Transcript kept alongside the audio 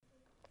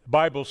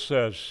Bible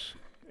says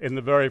in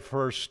the very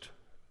first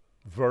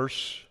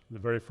verse, the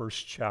very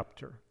first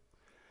chapter,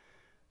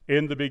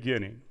 in the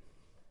beginning,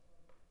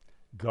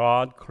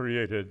 God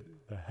created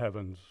the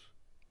heavens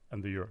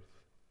and the earth.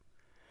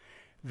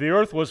 The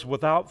earth was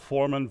without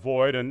form and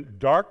void, and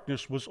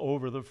darkness was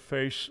over the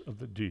face of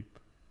the deep.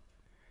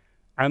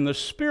 And the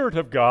Spirit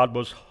of God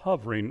was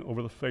hovering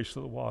over the face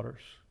of the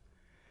waters.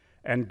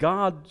 And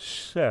God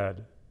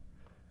said,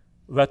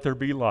 "Let there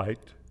be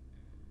light,"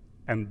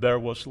 and there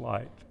was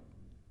light.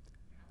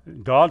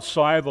 And God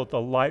saw that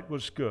the light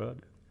was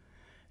good.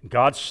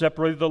 God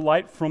separated the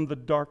light from the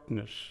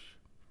darkness.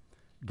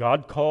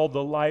 God called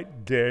the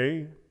light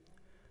day,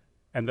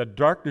 and the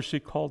darkness He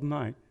called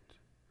night.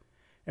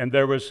 And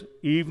there was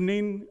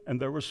evening and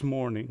there was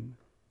morning,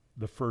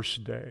 the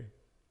first day.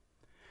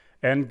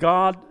 And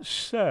God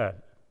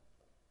said,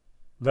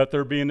 "Let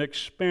there be an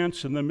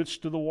expanse in the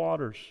midst of the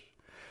waters.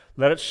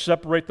 Let it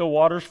separate the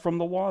waters from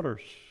the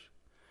waters."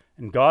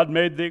 And God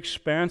made the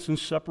expanse and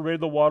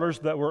separated the waters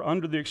that were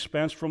under the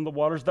expanse from the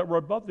waters that were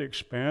above the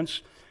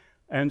expanse.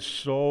 And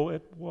so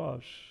it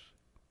was.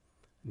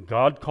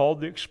 God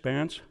called the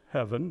expanse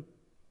heaven,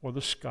 or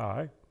the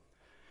sky.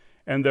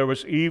 And there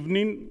was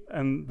evening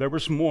and there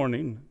was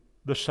morning,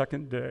 the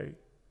second day.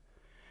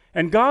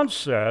 And God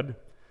said,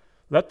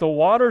 "Let the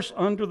waters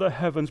under the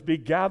heavens be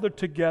gathered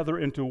together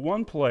into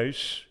one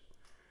place,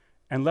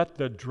 and let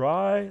the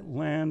dry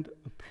land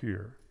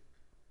appear."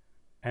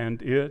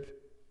 And it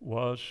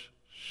was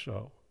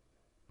so.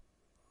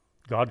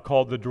 God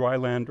called the dry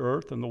land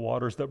earth, and the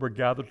waters that were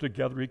gathered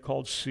together He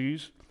called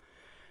seas.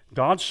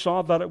 God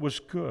saw that it was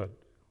good.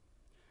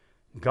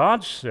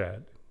 God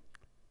said,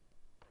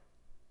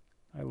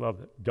 I love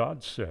it,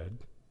 God said,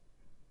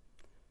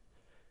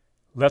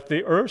 "Let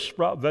the earth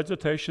sprout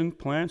vegetation,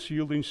 plants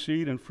yielding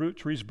seed, and fruit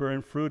trees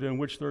bearing fruit in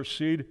which there is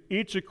seed,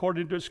 each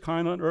according to its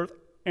kind on earth."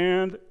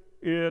 And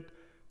it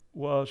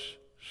was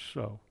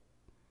so.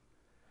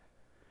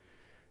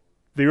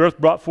 The earth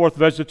brought forth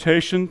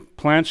vegetation,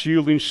 plants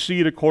yielding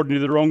seed according to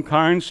their own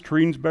kinds,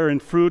 trees bearing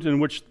fruit in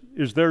which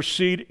is their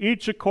seed,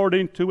 each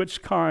according to its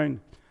kind.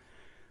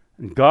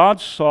 And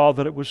God saw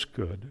that it was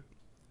good.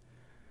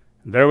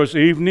 And there was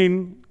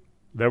evening,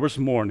 there was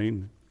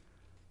morning,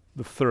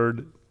 the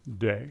third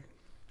day.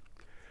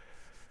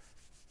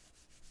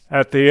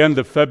 At the end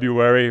of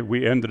February,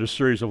 we ended a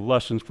series of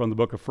lessons from the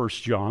book of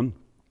 1 John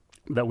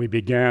that we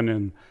began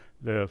in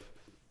the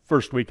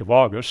first week of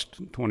August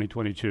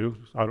 2022.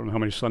 I don't know how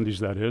many Sundays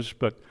that is,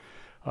 but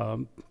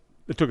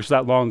it took us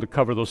that long to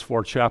cover those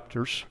 4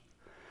 chapters.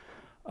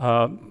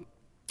 And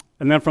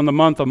then from the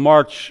month of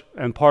March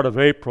and part of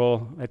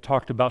April, I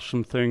talked about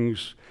some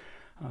things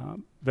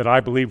that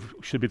I believe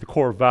should be the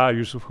core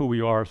values of who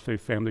we are as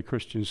Faith Family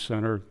Christian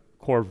Center,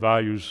 core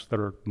values that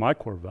are my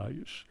core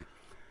values,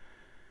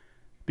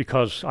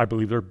 because I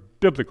believe they're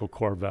biblical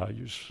core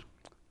values.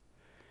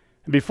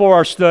 And before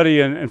our study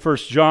in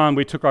 1 John,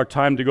 we took our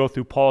time to go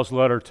through Paul's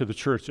letter to the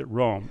church at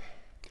Rome.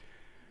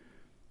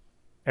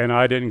 And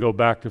I didn't go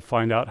back to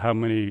find out how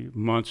many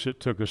months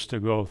it took us to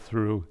go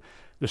through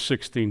the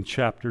 16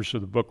 chapters of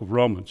the book of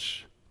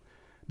Romans.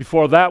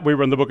 Before that, we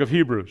were in the book of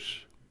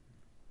Hebrews.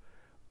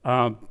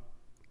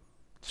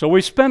 So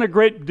we spent a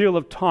great deal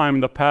of time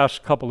in the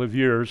past couple of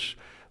years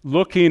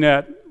looking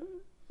at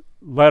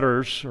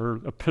letters or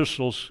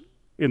epistles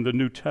in the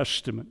New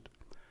Testament.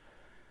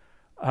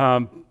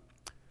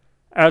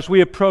 As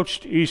we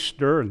approached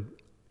Easter,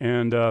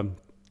 and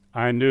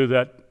I knew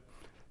that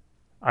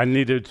I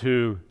needed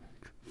to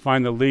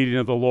find the leading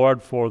of the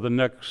Lord for the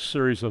next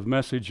series of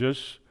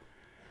messages,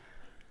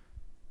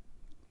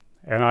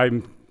 and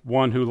I'm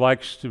one who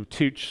likes to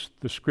teach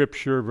the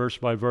Scripture verse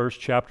by verse,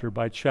 chapter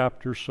by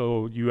chapter,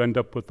 so you end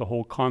up with the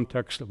whole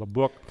context of a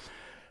book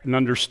and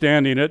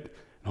understanding it,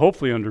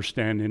 hopefully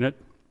understanding it.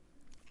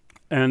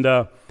 And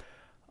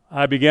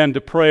I began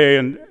to pray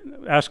and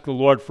ask the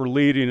Lord for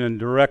leading and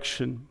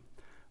direction.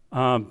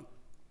 And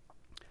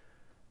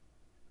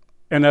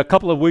a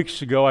couple of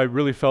weeks ago, I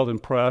really felt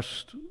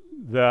impressed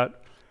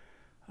that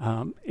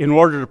in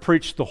order to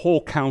preach the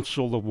whole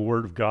counsel of the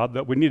Word of God,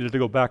 that we needed to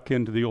go back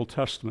into the Old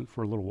Testament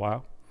for a little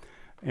while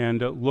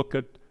and look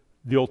at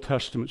the Old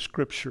Testament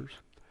scriptures.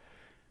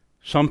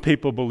 Some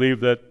people believe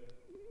that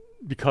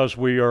because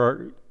we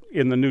are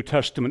in the New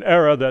Testament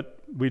era that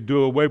we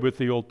do away with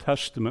the Old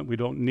Testament, we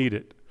don't need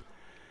it.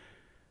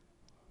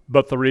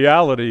 But the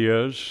reality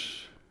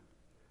is,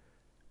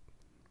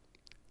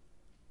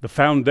 the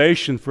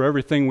foundation for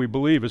everything we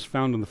believe is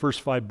found in the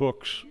first 5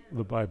 books of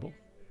the Bible.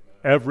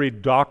 Every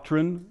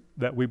doctrine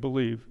that we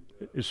believe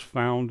is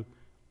found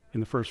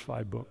in the first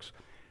 5 books.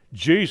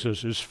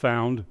 Jesus is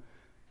found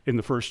in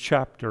the first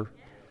chapter.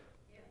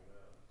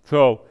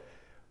 So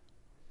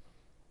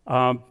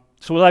as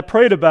I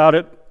prayed about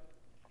it,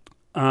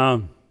 I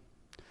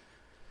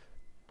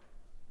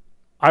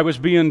was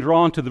being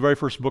drawn to the very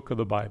first book of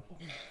the Bible.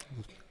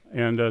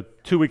 And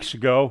 2 weeks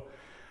ago,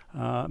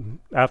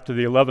 after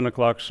the 11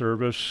 o'clock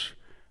service,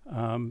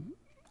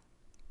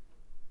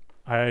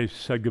 I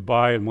said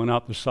goodbye and went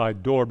out the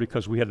side door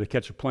because we had to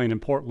catch a plane in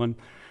Portland.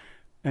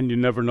 and you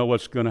never know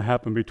what's going to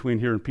happen between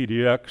here and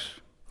PDX.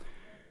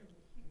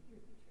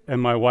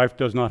 And my wife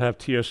does not have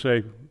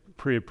TSA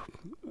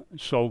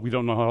so we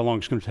don't know how long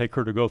it's going to take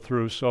her to go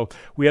through. So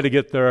we had to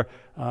get there.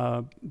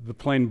 The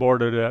plane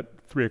boarded at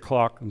 3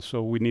 o'clock, and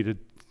so we needed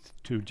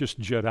to just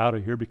jet out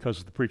of here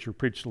because the preacher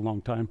preached a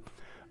long time.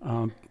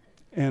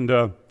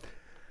 And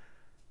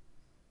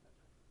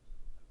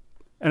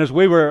as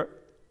we were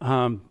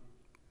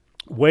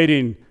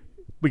waiting,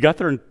 we got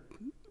there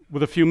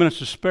with a few minutes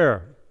to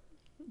spare,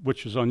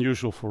 which is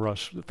unusual for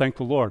us. Thank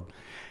the Lord.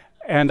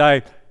 And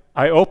I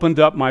opened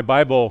up my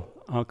Bible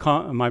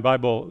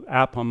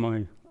app on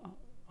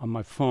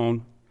my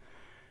phone,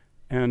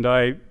 and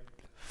I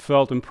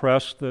felt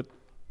impressed that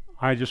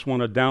I just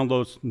want to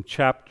download some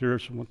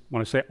chapters.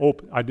 When I say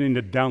open, I didn't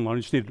need to download, I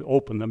just needed to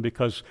open them,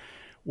 because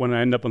when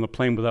I end up on the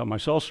plane without my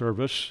cell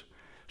service,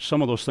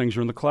 some of those things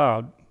are in the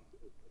cloud,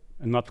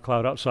 and not the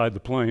cloud outside the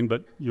plane,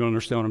 but you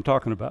understand what I'm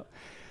talking about.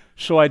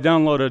 So I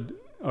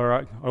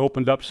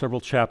opened up several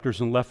chapters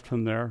and left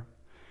from there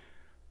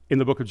in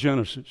the book of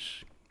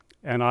Genesis.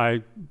 And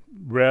I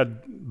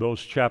read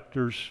those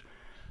chapters,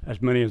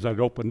 as many as I'd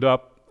opened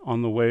up,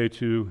 on the way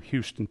to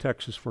Houston,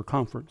 Texas for a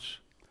conference.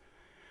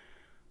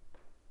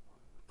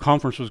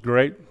 Conference was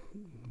great.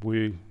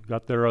 We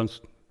got there on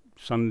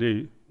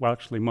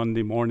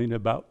Monday morning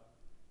about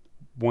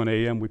 1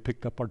 a.m. We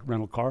picked up our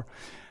rental car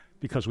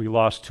because we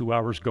lost 2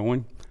 hours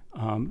going.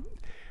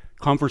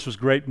 Conference was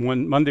great.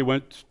 Monday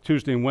went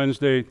Tuesday and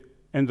Wednesday,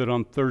 ended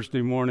on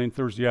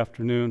Thursday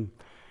afternoon.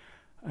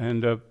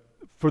 And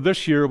for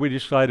this year, we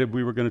decided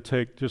we were going to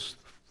take just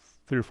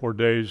 3 or 4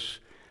 days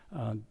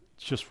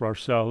just for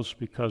ourselves,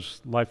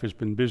 because life has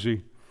been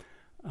busy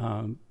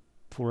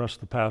for us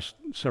the past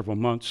several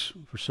months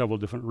for several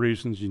different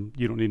reasons. You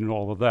don't need to know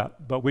all of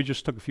that. But we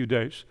just took a few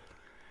days.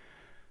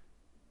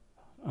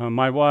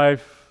 My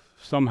wife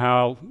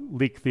somehow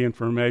leaked the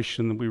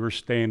information that we were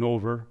staying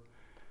over,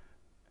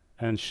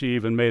 and she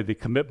even made the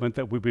commitment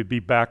that we would be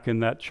back in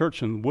that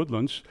church in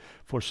Woodlands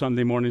for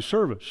Sunday morning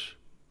service,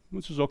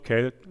 which is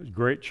okay. It's a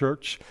great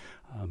church,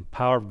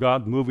 power of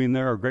God moving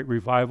there, a great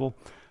revival,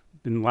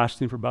 been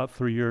lasting for about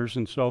 3 years,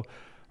 and so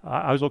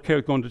I was okay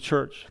with going to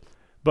church.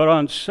 But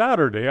on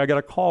Saturday, I got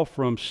a call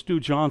from Stu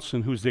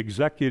Johnson, who's the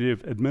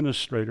executive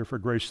administrator for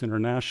Grace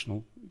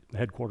International, the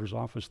headquarters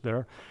office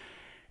there.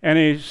 And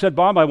he said,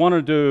 Bob, I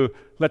wanted to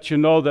let you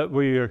know that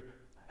we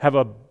have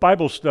a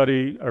Bible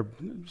study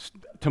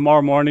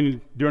tomorrow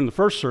morning during the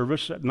first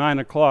service at 9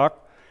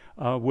 o'clock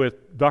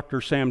with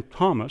Dr. Sam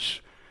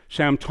Thomas.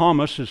 Sam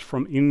Thomas is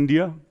from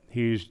India.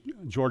 He's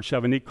George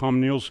Savanique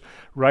Communal's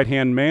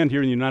right-hand man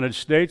here in the United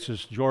States,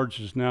 as George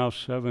is now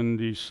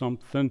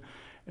 70-something,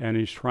 and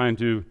he's trying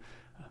to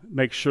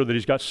make sure that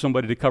he's got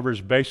somebody to cover his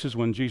bases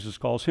when Jesus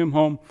calls him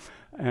home.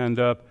 And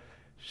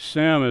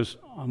Sam is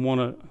one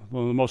of the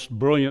most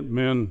brilliant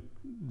men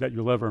that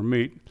you'll ever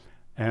meet,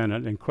 and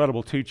an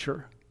incredible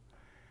teacher.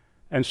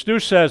 And Stu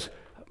says,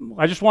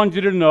 I just wanted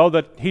you to know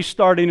that he's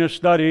starting a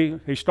study.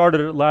 He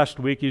started it last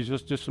week. He's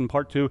just in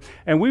part 2,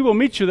 and we will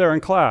meet you there in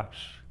class.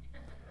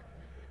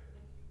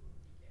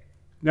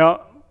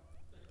 Now,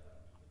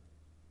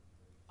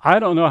 I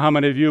don't know how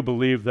many of you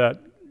believe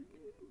that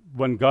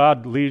when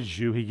God leads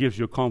you, he gives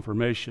you a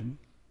confirmation.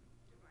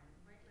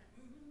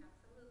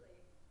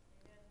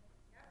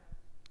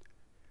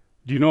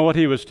 Do you know what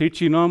he was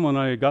teaching on when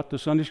I got to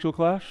Sunday school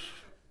class?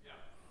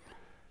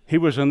 He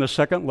was in the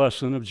second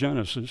lesson of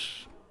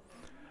Genesis.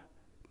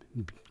 He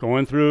was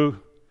going to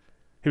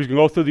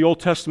go through the Old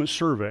Testament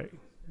survey,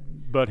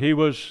 but he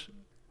was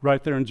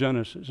right there in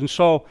Genesis. And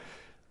so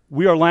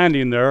we are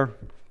landing there.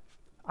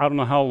 I don't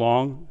know how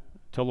long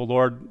till the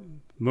Lord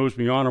moves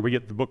me on or we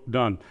get the book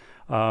done.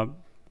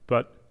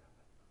 But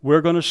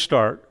we're going to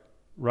start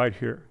right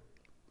here.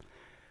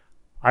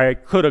 I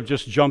could have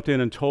just jumped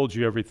in and told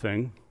you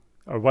everything,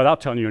 or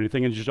without telling you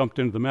anything, and just jumped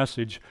into the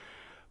message.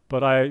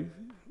 But I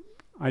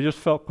just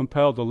felt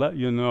compelled to let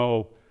you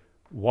know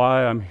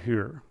why I'm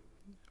here,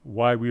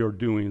 why we are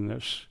doing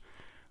this,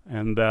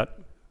 and that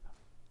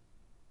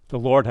the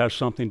Lord has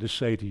something to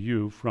say to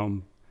you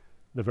from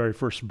the very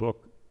first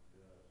book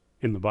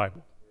in the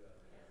Bible.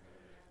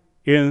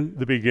 In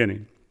the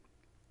beginning.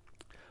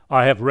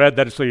 I have read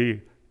that it's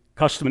the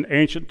custom in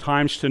ancient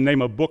times to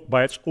name a book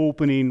by its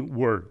opening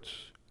words.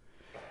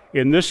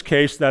 In this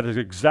case, that is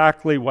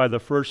exactly why the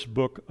first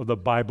book of the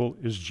Bible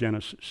is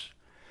Genesis.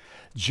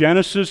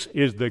 Genesis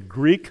is the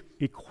Greek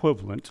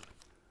equivalent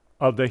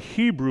of the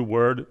Hebrew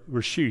word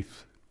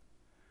Reshith,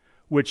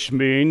 which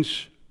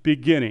means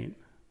beginning.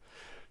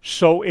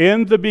 So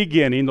in the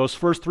beginning, those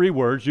first 3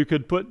 words, you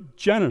could put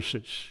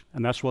Genesis,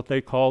 and that's what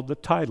they called the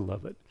title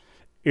of it.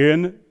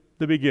 In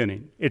the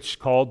beginning. It's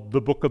called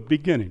the Book of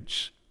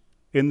Beginnings.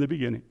 In the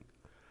beginning.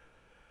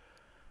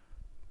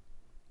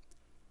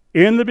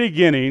 In the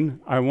beginning,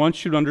 I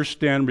want you to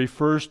understand,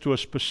 refers to a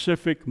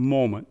specific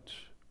moment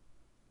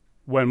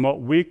when what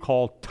we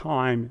call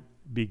time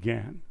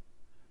began.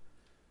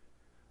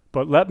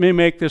 But let me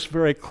make this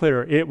very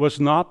clear. It was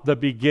not the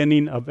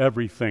beginning of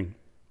everything.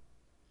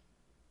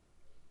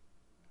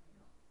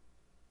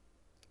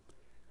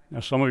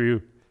 Now, some of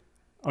you,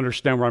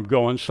 understand where I'm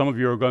going. Some of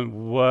you are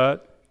going,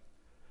 what?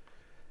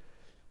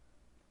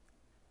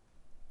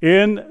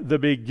 In the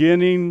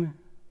beginning,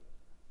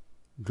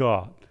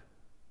 God.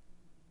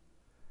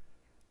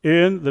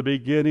 In the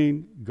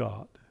beginning,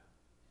 God.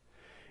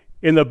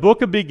 In the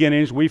book of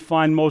Beginnings, we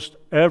find most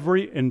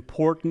every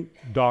important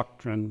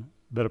doctrine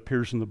that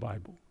appears in the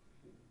Bible.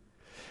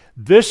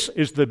 This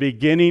is the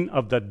beginning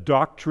of the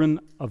doctrine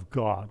of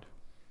God,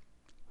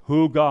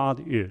 who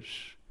God is.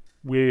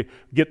 We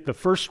get the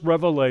first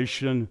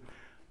revelation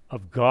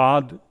of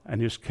God and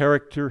His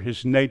character,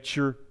 His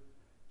nature,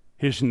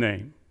 His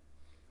name.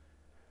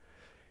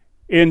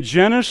 In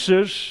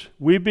Genesis,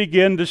 we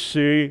begin to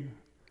see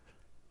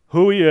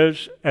who He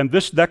is, and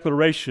this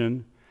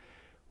declaration,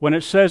 when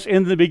it says,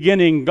 in the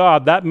beginning,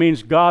 God, that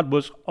means God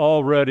was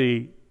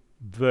already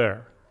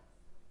there.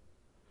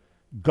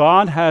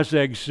 God has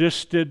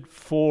existed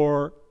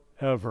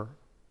forever.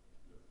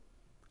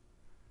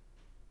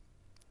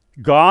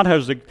 God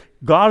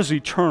is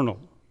eternal.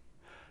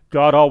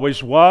 God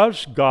always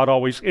was, God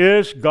always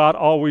is, God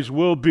always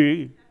will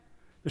be.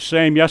 The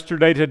same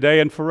yesterday, today,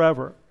 and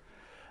forever.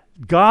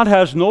 God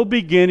has no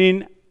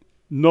beginning,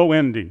 no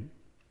ending.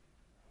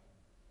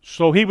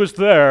 So He was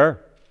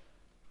there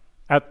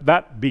at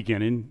that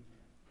beginning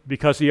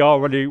because He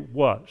already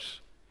was.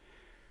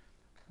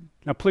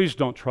 Now please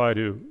don't try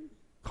to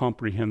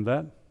comprehend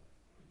that.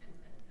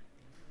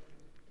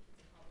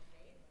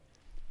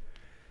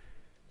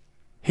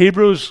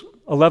 Hebrews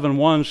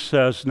 11:1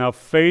 says, now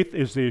faith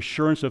is the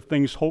assurance of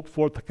things hoped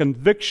for, the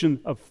conviction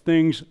of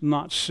things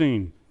not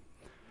seen.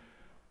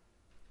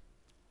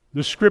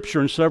 The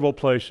scripture in several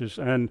places,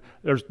 and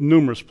there's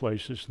numerous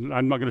places, and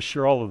I'm not going to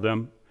share all of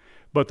them,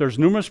 but there's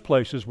numerous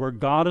places where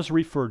God is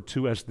referred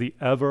to as the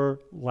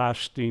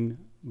everlasting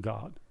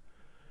God.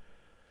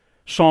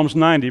 Psalms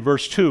 90,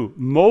 verse 2,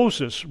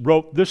 Moses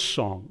wrote this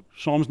song.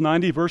 Psalms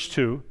 90, verse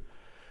 2,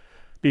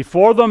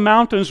 before the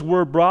mountains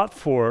were brought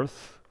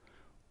forth,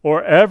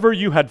 or ever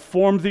you had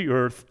formed the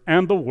earth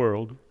and the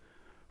world,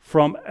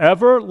 from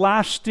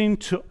everlasting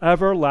to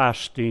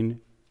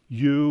everlasting,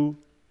 you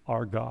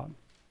are God.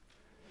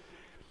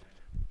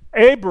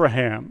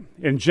 Abraham,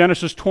 in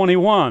Genesis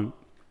 21,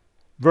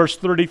 verse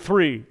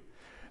 33,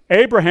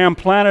 Abraham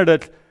planted a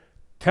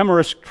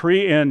tamarisk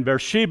tree in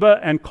Beersheba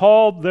and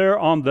called there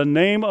on the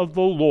name of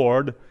the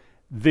Lord,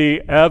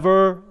 the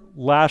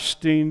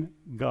everlasting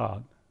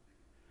God.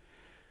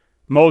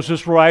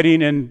 Moses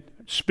writing and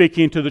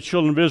speaking to the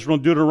children of Israel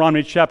in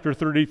Deuteronomy chapter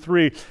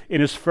 33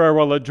 in his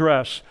farewell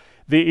address,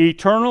 the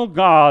eternal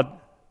God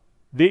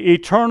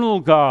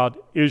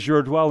is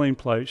your dwelling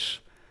place,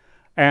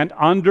 and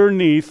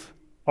underneath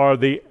are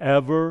the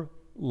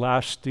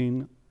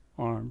everlasting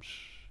arms.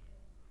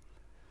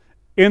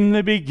 In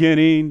the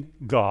beginning,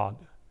 God.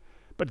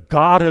 But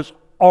God is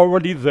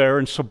already there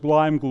in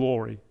sublime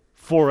glory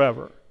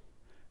forever.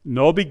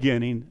 No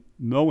beginning,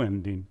 no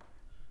ending,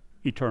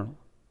 eternal.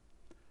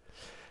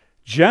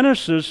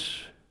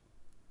 Genesis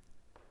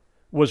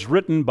was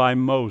written by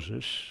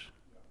Moses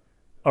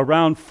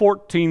around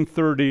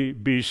 1430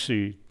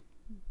 BC.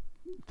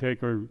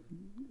 Take or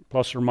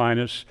plus or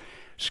minus.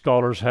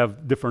 Scholars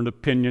have different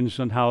opinions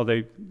on how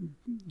they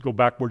go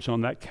backwards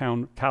on that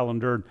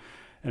calendar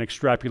and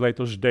extrapolate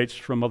those dates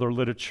from other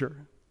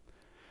literature.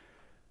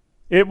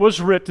 It was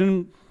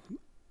written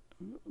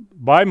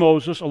by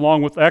Moses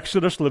along with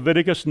Exodus,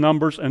 Leviticus,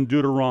 Numbers, and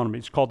Deuteronomy.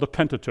 It's called the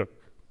Pentateuch.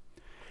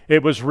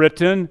 It was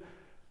written,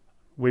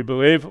 we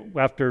believe,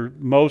 after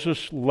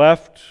Moses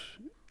left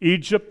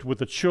Egypt with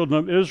the children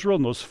of Israel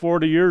in those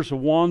 40 years of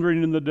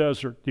wandering in the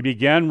desert. He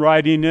began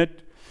writing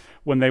it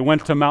when they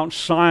went to Mount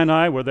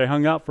Sinai, where they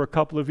hung out for a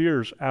couple of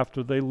years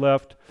after they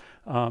left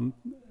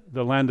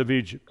the land of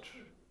Egypt.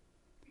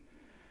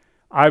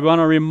 I want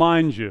to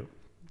remind you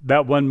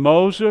that when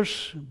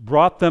Moses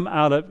brought them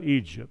out of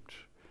Egypt,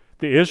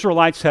 the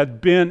Israelites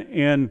had been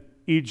in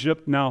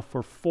Egypt now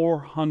for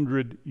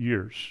 400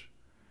 years.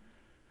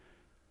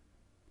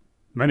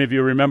 Many of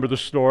you remember the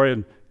story,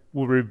 and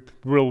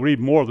we'll read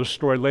more of the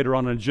story later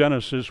on in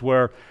Genesis,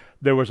 where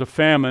there was a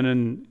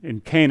famine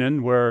in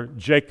Canaan where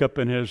Jacob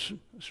and his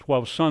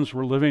 12 sons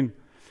were living,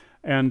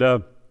 and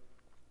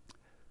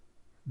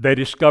they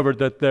discovered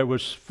that there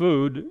was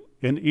food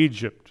in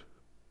Egypt.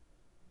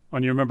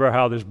 And you remember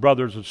how his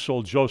brothers had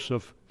sold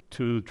Joseph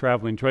to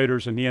traveling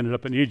traders, and he ended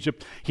up in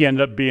Egypt. He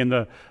ended up being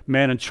the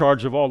man in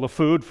charge of all the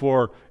food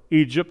for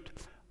Egypt.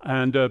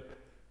 And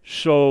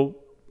so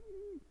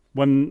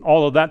when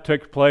all of that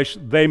took place,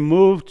 they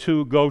moved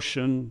to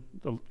Goshen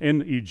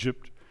in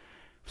Egypt.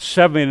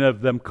 7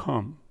 of them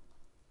come.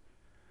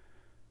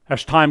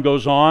 As time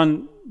goes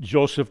on,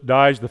 Joseph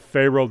dies. The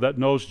Pharaoh that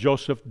knows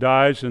Joseph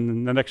dies,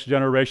 and the next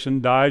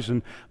generation dies.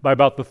 And by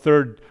about the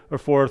 3rd or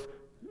 4th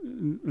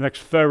next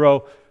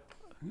Pharaoh,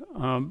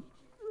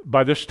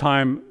 by this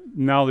time,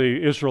 now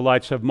the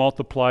Israelites have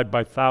multiplied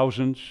by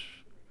thousands,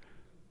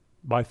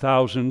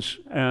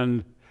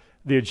 and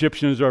the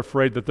Egyptians are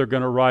afraid that they're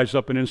going to rise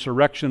up in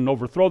insurrection and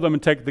overthrow them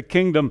and take the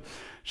kingdom.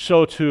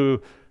 So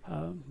to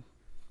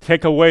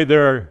take away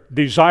their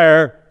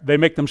desire, they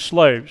make them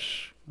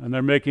slaves. and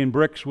they're making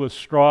bricks with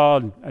straw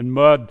and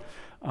mud.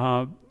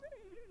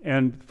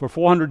 And for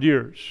 400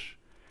 years,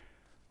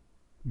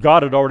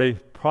 God had already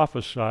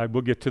prophesied.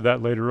 We'll get to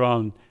that later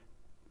on.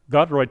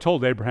 God had already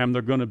told Abraham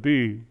they're going to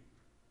be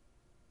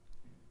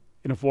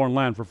in a foreign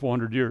land for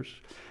 400 years.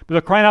 But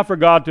they're crying out for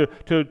God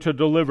to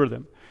deliver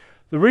them.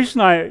 The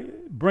reason I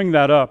bring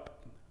that up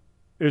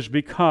is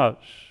because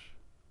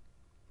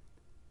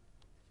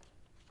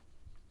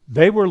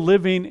they were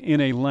living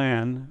in a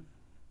land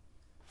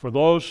for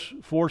those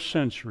 4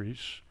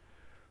 centuries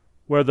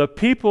where the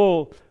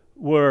people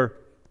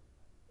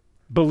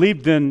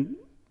believed in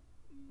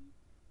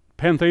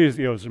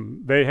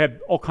pantheism. They had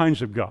all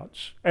kinds of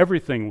gods.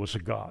 Everything was a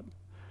god.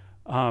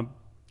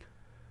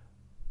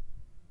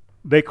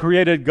 They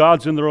created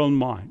gods in their own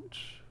minds.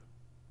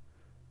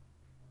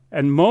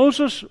 And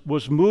Moses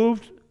was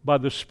moved by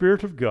the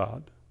Spirit of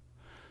God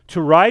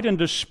to write and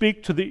to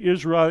speak to the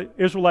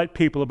Israelite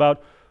people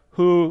about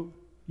who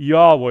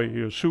Yahweh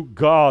is, who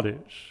God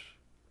is.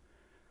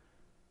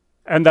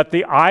 And that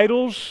the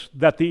idols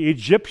that the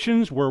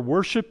Egyptians were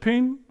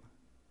worshiping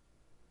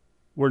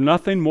were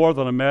nothing more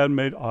than a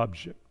man-made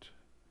object.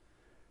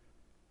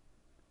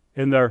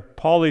 In their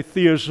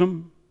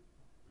polytheism,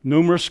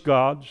 numerous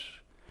gods,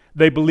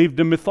 they believed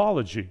in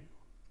mythology.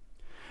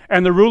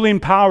 And the ruling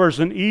powers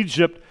in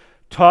Egypt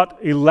taught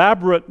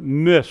elaborate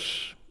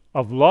myths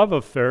of love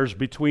affairs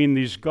between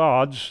these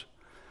gods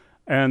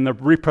and the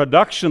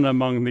reproduction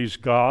among these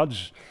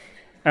gods,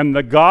 and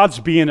the gods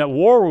being at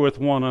war with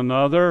one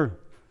another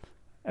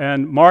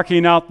and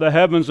marking out the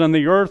heavens and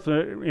the earth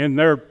in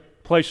their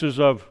places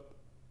of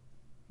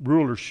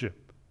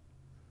rulership.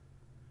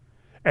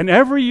 And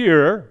every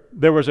year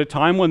there was a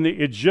time when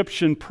the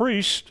Egyptian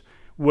priest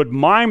would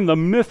mime the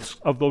myths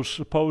of those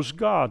supposed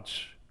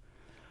gods,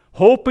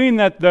 hoping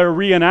that their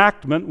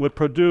reenactment would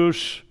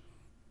produce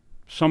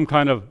some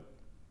kind of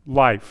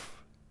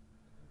life.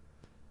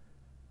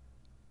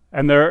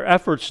 And their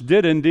efforts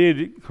did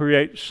indeed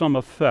create some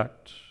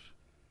effect.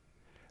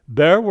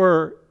 There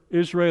were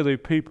Israeli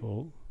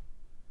people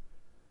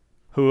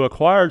who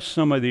acquired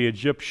some of the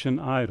Egyptian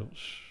idols.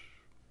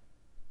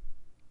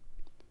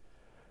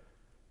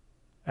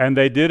 And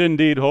they did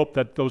indeed hope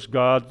that those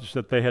gods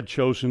that they had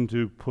chosen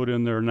to put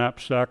in their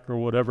knapsack or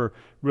whatever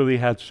really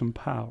had some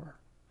power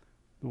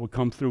that would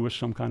come through with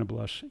some kind of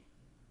blessing.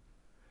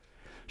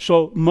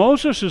 So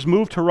Moses is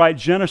moved to write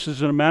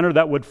Genesis in a manner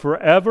that would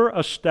forever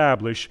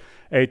establish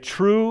a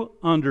true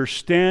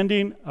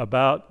understanding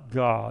about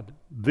God,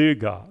 the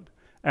God,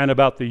 and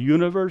about the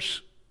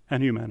universe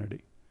and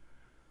humanity.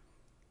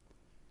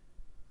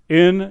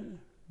 In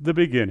the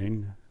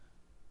beginning,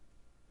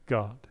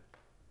 God.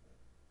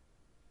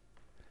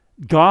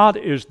 God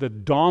is the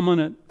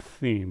dominant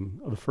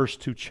theme of the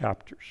first 2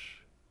 chapters.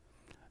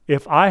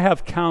 If I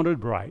have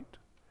counted right,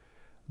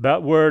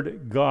 that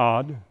word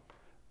God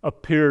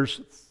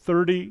appears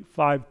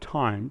 35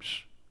 times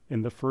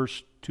in the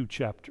first 2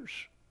 chapters.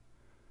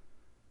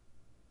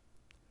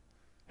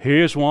 He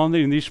is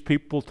wanting these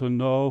people to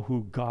know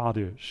who God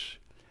is.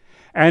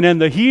 And in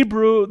the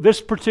Hebrew,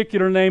 this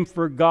particular name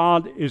for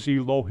God is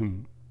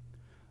Elohim.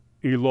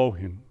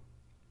 Elohim.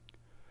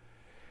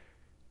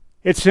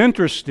 It's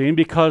interesting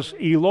because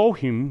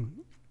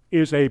Elohim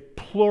is a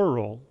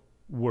plural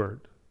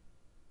word.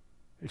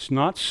 It's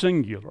not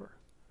singular.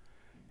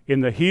 In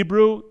the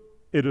Hebrew,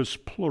 it is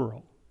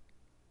plural.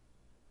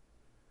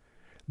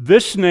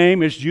 This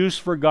name is used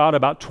for God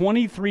about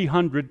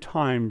 2,300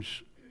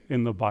 times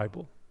in the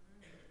Bible.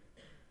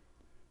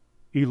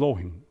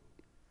 Elohim.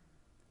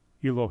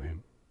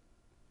 Elohim.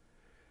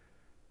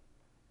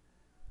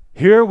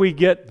 Here we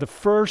get the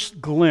first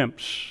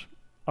glimpse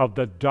of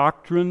the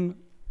doctrine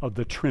of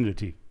the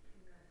Trinity.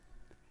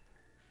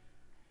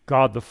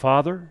 God the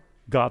Father,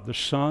 God the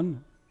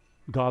Son,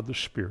 God the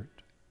Spirit.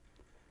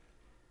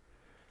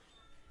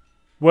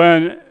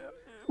 When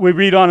we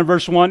read on in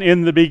verse 1,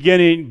 in the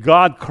beginning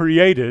God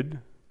created.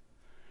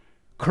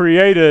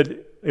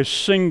 Created is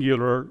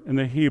singular in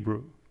the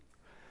Hebrew,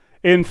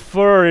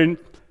 inferring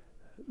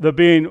the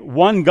being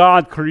one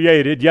God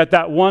created, yet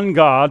that one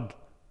God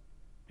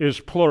is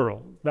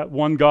plural. That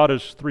one God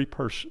is 3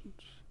 persons.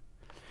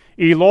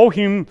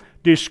 Elohim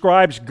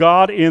describes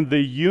God in the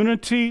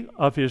unity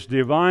of His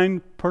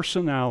divine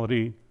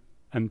personality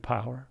and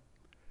power.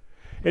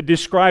 It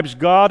describes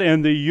God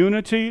in the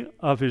unity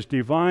of His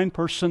divine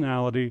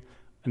personality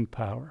and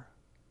power.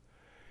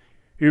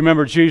 You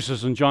remember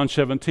Jesus in John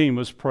 17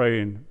 was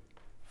praying,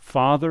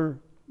 Father,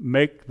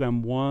 make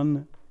them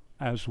one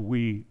as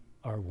we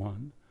are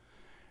one.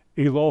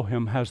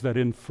 Elohim has that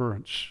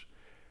inference.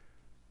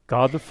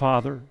 God the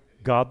Father,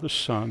 God the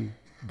Son,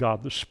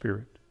 God the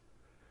Spirit.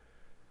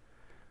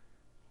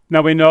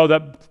 Now we know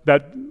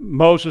that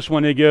Moses,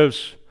 when he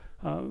gives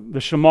the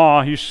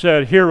Shema, he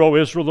said, Hear, O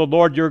Israel, the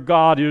Lord your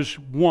God is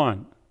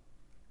one.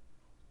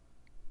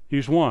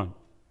 He's one.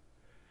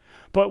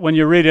 But when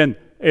you read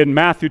in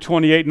Matthew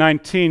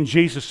 28:19,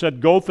 Jesus said,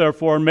 Go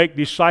therefore and make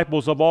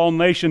disciples of all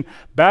nations,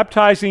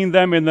 baptizing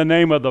them in the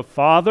name of the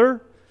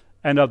Father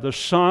and of the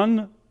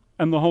Son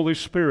and the Holy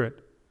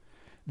Spirit.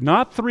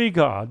 Not 3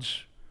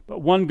 gods,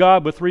 but one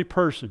God with three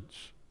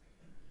persons.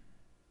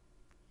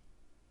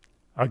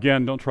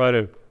 Again, don't try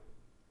to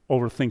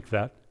overthink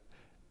that.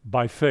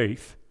 By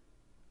faith,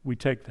 we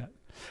take that.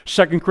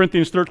 2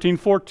 Corinthians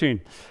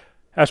 13:14.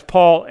 As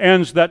Paul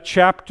ends that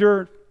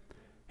chapter,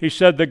 he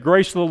said, "The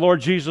grace of the Lord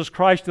Jesus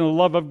Christ and the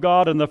love of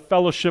God and the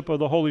fellowship of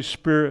the Holy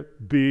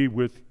Spirit be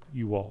with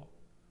you all."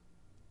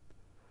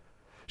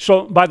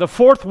 So by the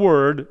fourth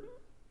word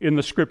in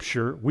the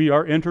Scripture, we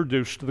are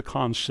introduced to the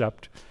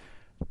concept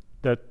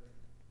that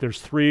there's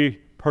three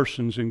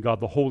persons in God,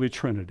 the Holy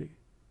Trinity,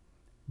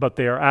 but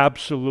they are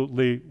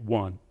absolutely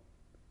one.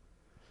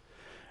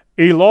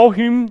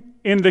 Elohim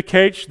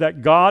indicates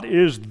that God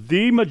is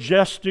the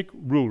majestic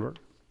ruler.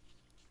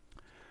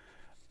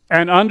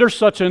 And under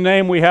such a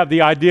name, we have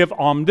the idea of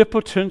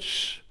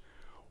omnipotence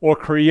or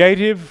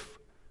creative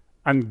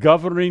and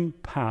governing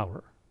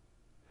power.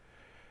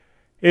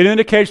 It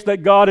indicates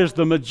that God is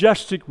the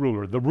majestic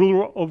ruler, the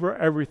ruler over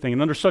everything.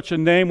 And under such a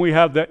name, we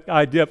have the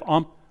idea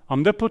of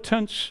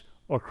omnipotence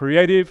or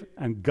creative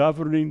and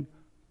governing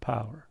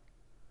power.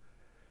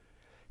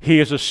 He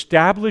is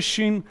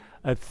establishing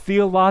a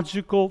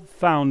theological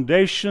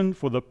foundation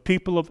for the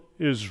people of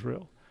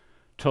Israel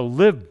to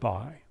live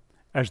by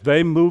as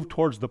they move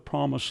towards the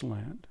promised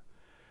land.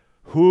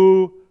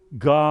 Who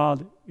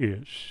God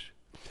is.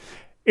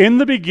 In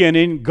the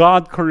beginning,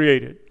 God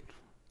created.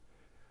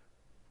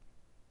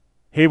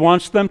 He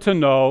wants them to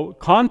know,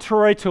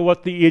 contrary to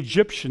what the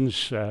Egyptians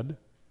said,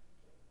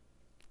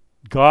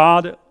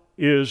 God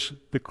is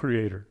the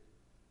creator.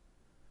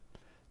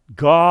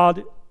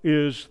 God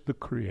is the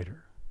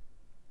creator.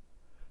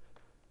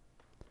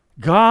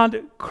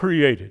 God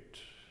created.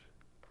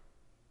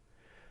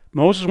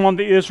 Moses wanted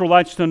the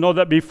Israelites to know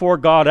that before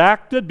God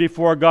acted,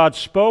 before God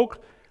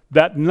spoke,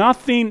 that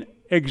nothing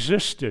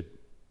existed.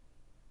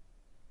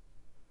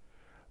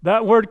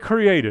 That word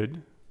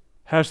created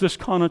has this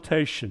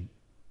connotation.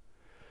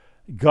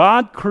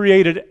 God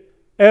created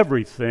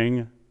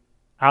everything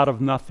out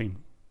of nothing.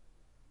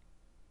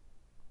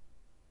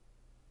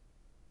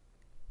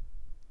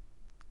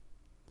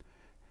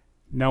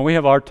 Now we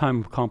have our time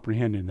of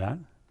comprehending that.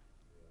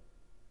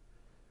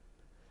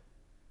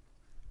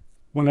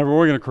 Whenever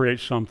we're going to create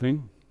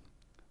something,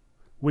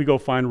 we go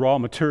find raw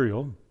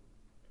material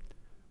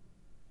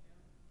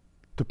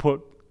to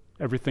put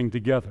everything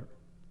together.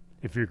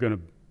 If you're going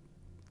to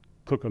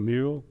cook a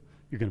meal,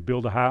 you're going to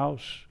build a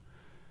house,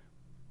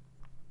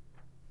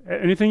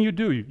 anything you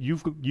do,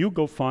 you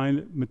go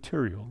find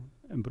material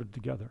and put it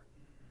together.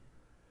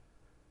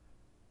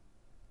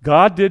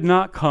 God did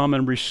not come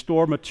and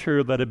restore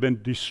material that had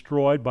been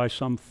destroyed by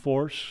some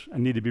force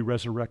and need to be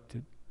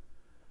resurrected.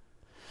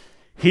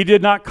 He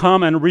did not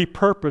come and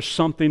repurpose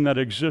something that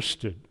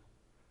existed.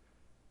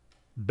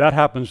 That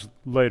happens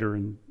later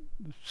in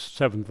the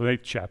 7th and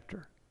 8th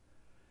chapter.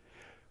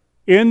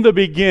 In the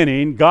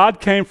beginning, God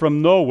came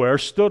from nowhere,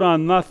 stood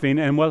on nothing,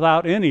 and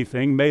without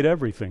anything made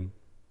everything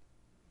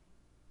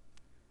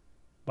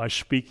by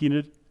speaking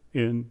it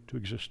into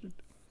existence.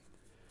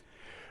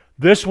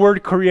 This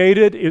word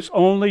created is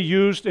only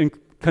used in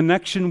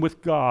connection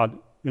with God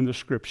in the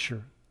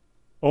Scripture.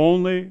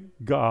 Only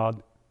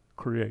God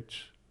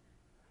creates.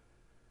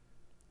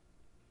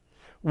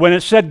 When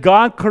it said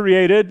God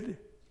created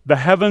the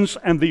heavens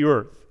and the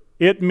earth,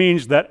 it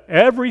means that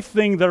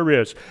everything there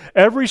is,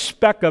 every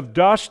speck of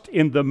dust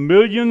in the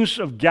millions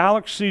of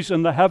galaxies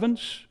in the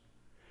heavens,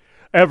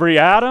 every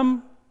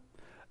atom,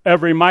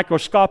 every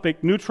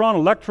microscopic neutron,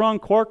 electron,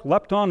 quark,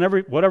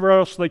 lepton, whatever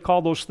else they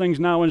call those things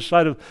now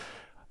inside of,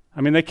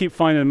 they keep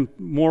finding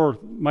more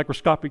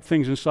microscopic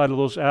things inside of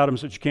those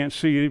atoms that you can't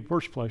see in the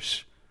first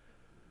place.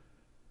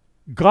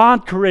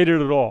 God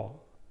created it all.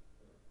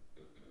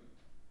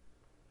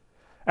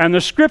 And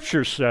the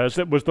Scripture says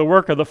it was the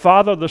work of the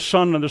Father, the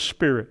Son, and the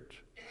Spirit.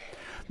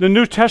 The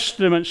New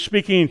Testament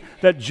speaking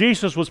that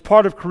Jesus was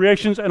part of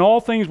creations and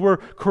all things were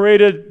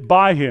created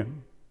by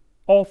Him.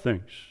 All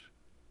things.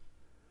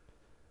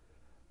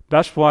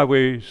 That's why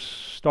we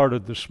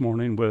started this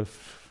morning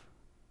with,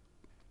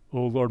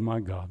 "O Lord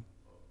my God,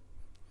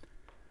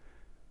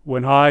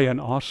 when I, in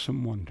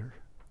awesome wonder,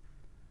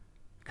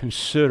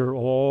 consider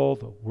all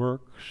the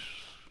works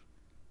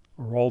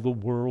or all the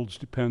worlds,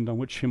 depend on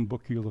which hymn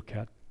book you look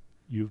at,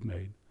 you've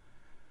made.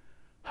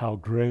 How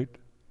great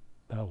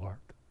thou art.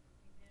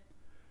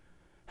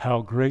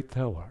 How great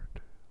thou art."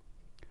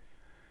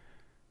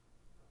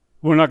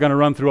 We're not going to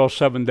run through all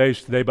 7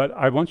 days today, but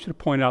I want you to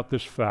point out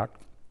this fact,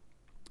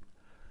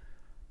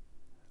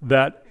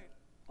 that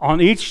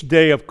on each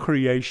day of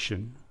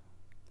creation,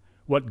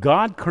 what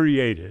God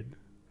created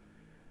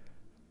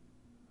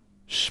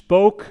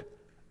spoke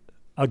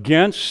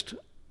against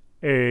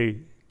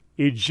an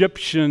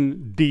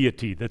Egyptian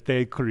deity that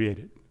they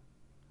created.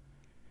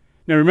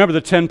 Now remember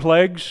the 10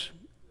 plagues?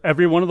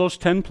 Every one of those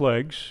 10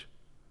 plagues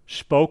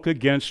spoke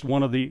against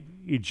one of the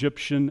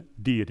Egyptian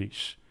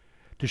deities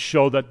to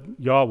show that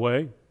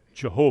Yahweh,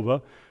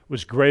 Jehovah,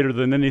 was greater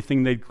than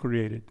anything they'd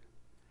created.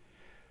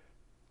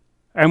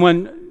 And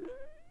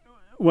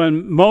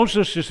when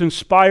Moses is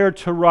inspired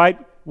to write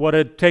what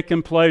had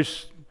taken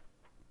place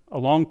a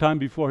long time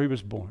before he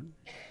was born,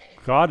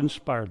 God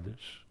inspired this.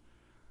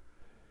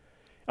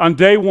 On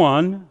day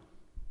one,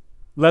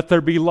 let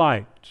there be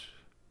light.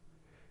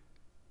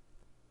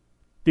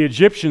 The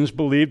Egyptians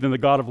believed in the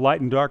God of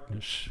light and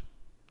darkness.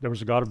 There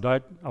was a God of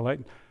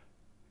light.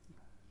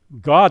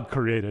 God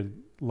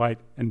created light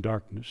and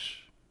darkness.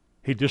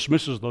 He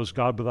dismisses those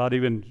gods without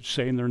even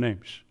saying their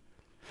names.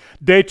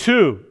 Day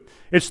two,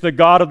 it's the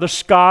God of the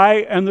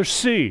sky and the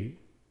sea.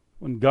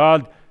 When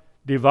God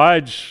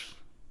divides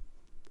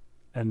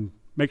and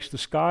makes the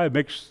sky,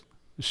 makes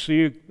the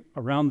sea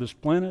around this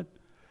planet,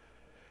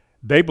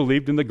 they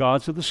believed in the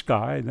gods of the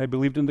sky and they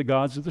believed in the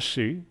gods of the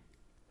sea.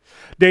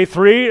 Day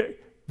three,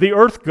 the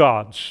earth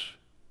gods,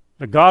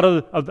 the god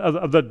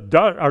of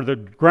the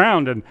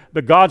ground and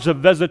the gods of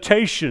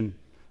vegetation.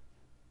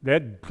 They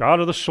had God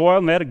of the soil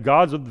and they had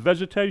gods of the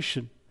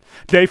vegetation.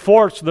 Day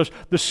four, it's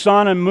the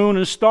sun and moon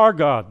and star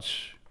gods.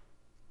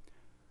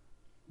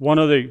 One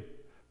of the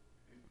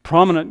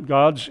prominent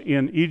gods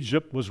in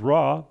Egypt was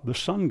Ra, the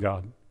sun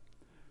god.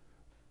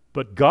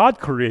 But God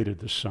created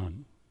the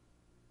sun.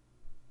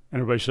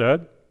 And everybody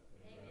said?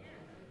 Amen.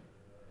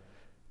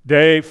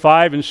 Day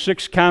 5 and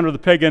 6 counter the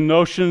pagan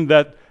notion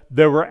that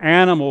there were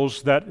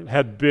animals that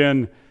had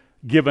been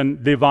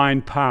given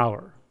divine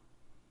power,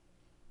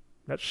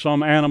 that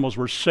some animals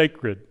were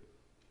sacred.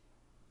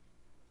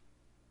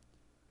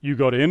 You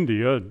go to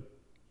India,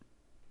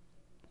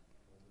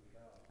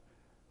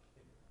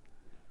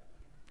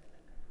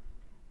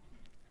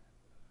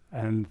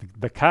 and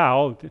the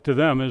cow to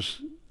them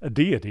is a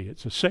deity.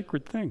 It's a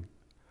sacred thing.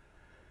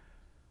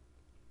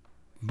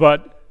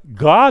 But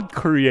God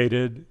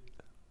created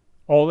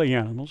all the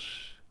animals,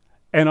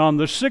 and on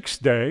the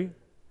sixth day,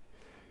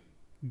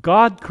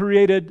 God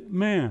created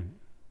man.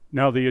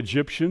 Now the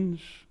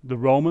Egyptians, the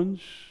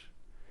Romans,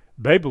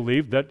 they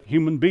believed that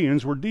human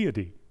beings were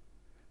deity,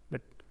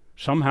 that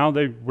somehow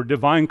they were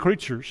divine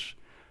creatures,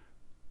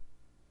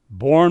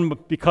 born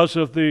because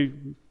of the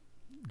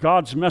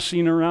God's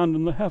messing around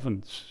in the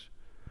heavens.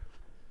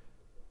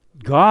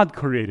 God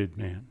created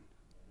man.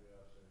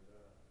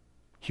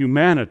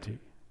 Humanity.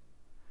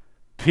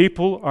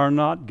 People are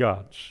not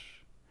gods.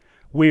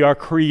 We are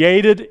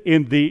created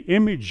in the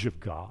image of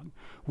God.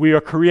 We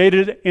are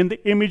created in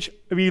the image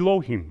of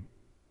Elohim.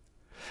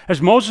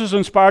 As Moses is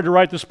inspired to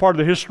write this part of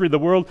the history of the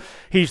world,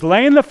 he's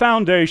laying the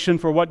foundation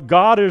for what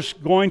God is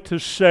going to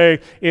say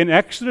in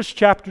Exodus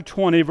chapter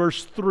 20,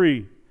 verse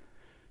 3.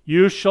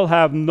 You shall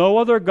have no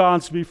other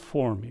gods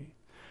before me.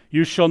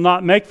 You shall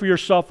not make for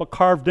yourself a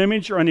carved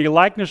image or any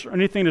likeness or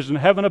anything that is in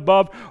heaven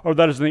above or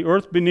that is in the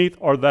earth beneath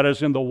or that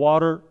is in the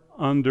water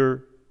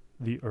under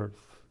the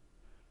earth.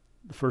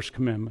 The first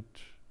commandment.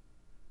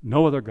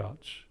 No other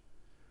gods.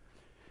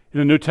 In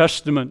the New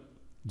Testament,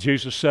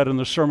 Jesus said in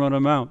the Sermon on the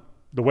Mount,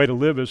 the way to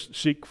live is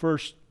seek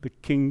first the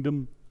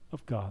kingdom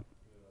of God.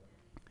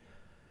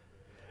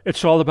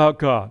 It's all about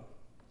God.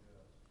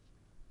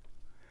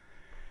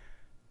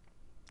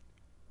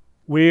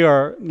 We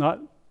are not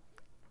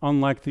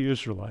unlike the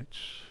Israelites.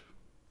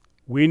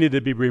 We need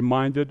to be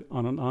reminded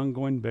on an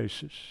ongoing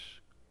basis.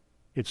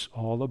 It's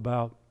all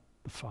about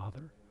the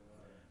Father,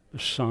 the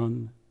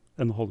Son,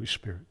 and the Holy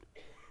Spirit.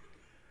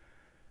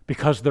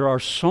 Because there are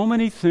so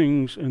many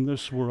things in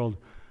this world,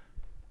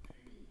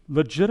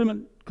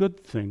 legitimate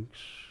good things,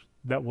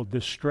 that will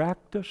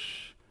distract us,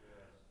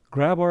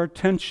 grab our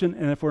attention,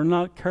 and if we're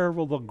not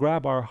careful, they'll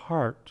grab our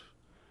heart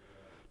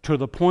to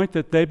the point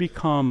that they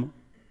become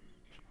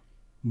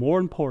more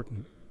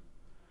important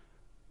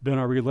than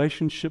our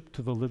relationship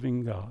to the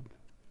living God.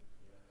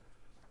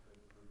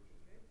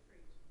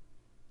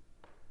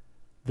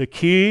 The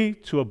key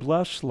to a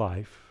blessed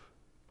life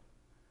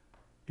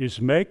is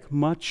make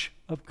much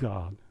of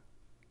God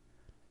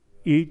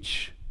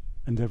each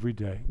and every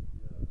day.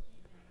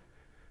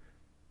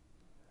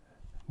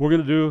 We're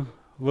going to do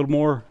a little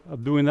more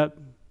of doing that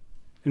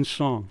in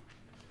song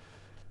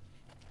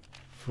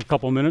for a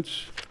couple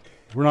minutes.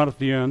 We're not at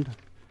the end.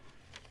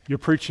 You're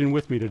preaching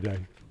with me today,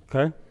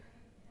 okay?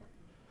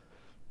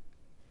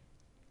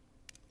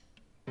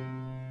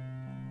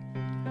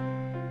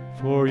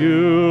 For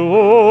you,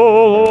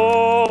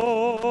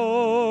 O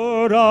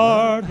Lord,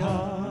 art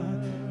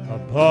high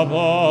above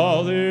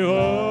all the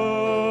earth.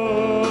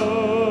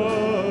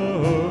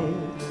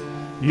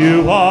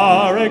 You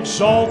are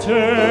exalted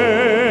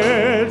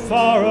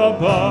far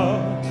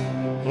above,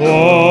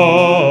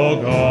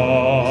 O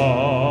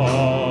God.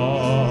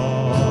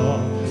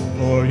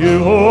 For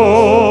you,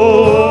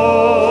 O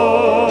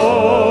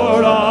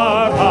Lord,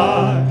 art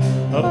high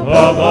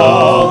above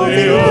all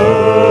the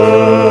earth.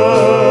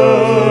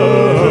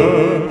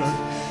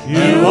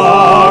 You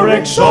are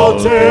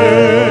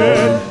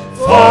exalted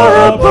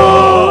far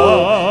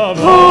above,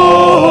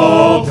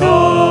 O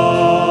God.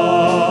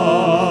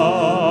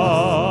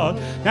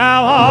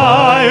 Now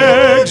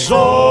I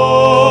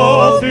exalt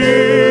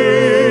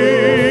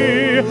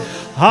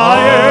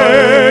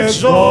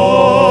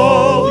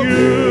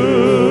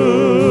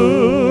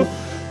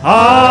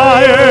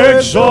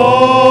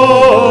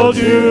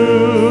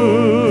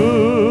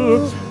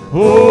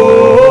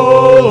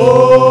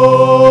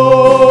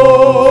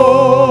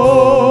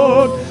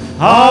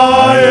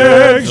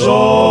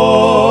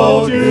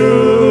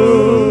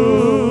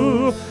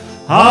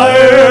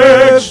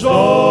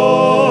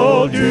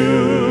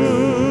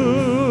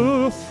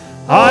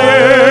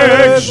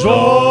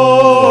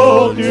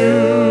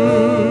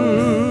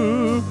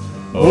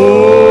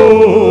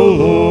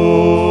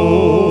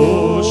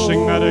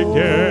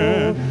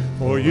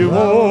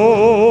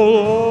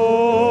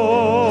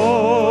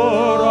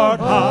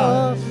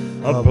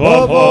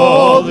above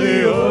all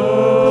the earth.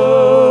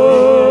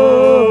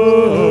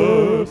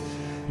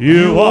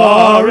 You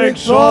are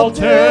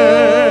exalted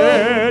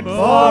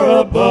far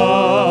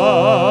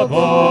above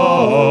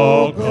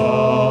all God.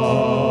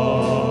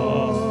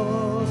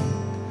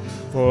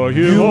 For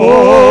you,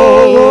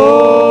 O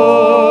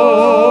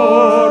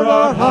Lord,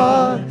 are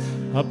high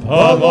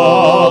above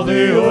all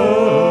the earth.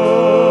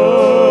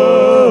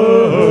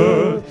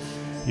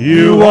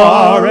 You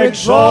are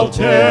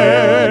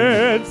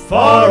exalted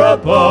far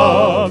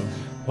above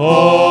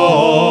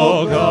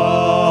all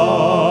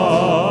God.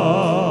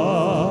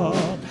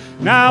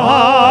 Now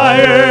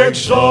I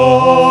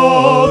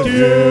exalt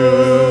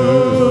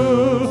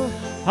you,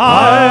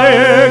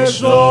 I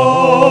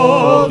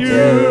exalt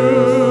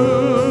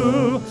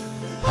you,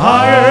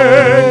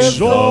 I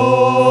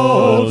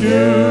exalt you,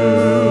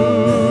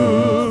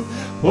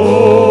 O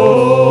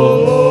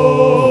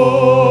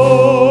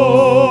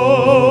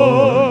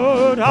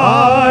Lord,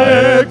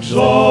 I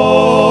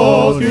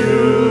exalt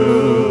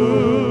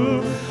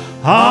you,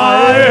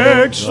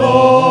 I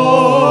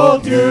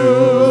exalt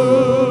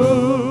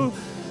you,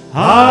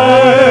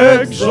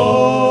 I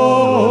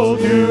exalt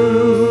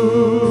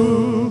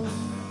you,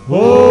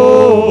 O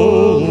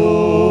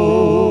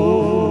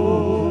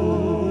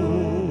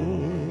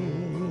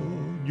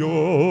Lord.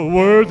 You're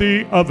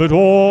worthy of it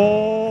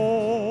all.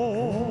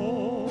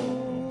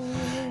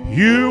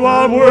 You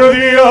are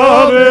worthy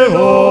of it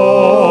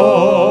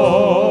all.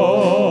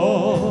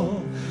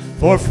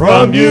 For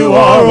from you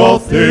are all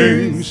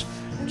things,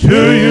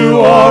 to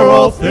you are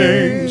all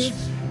things.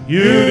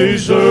 You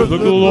deserve the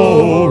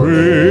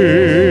glory.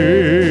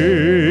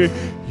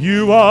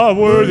 You are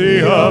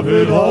worthy of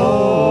it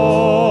all.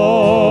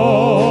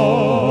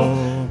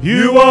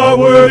 You are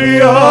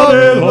worthy of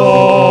it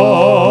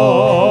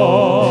all.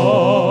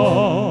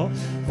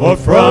 For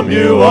from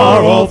you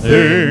are all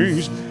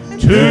things,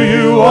 to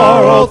you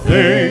are all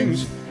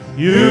things.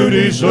 You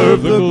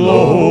deserve the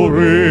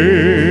glory.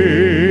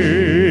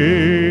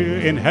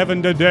 In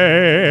heaven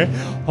today,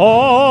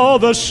 all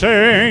the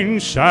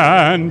saints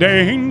and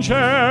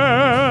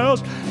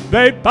angels,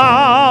 they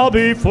bow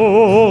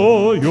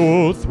before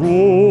your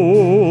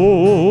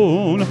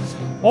throne.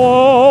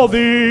 All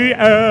the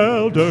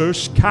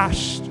elders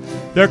cast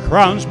their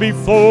crowns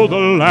before the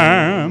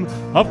Lamb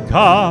of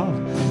God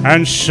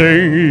and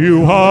sing,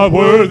 you are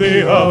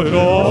worthy of it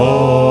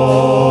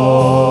all.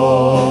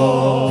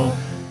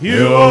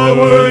 You are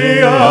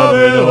worthy of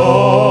it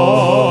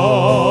all.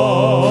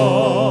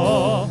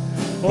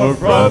 For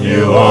from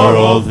you are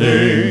all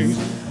things,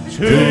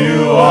 to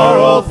you are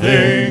all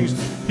things.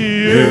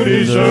 You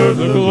deserve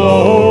the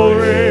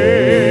glory.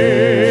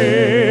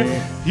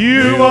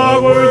 You are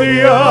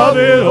worthy of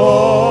it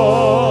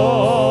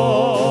all.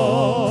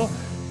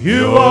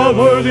 You are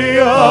worthy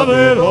of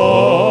it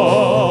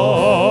all.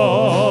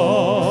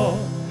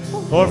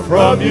 For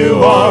from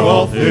you are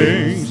all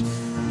things,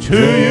 to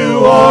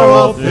you are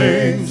all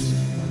things.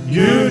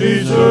 You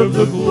deserve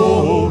the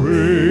glory.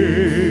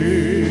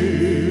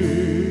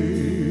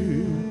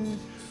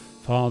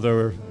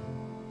 Father,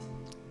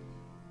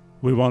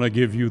 we want to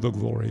give you the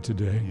glory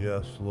today.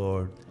 Yes,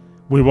 Lord.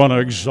 We want to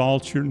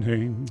exalt your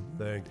name.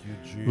 Thank you,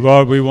 Jesus.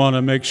 Lord, we want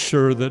to make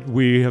sure that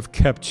we have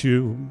kept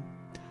you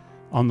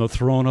on the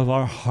throne of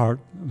our heart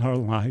and our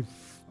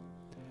life.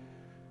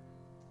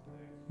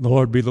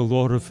 Lord, be the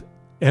Lord of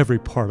every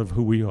part of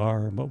who we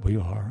are and what we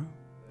are.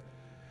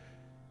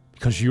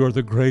 Because you are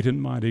the great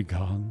and mighty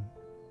God,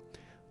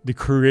 the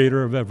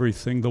creator of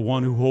everything, the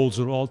one who holds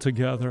it all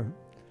together,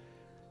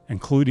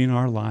 including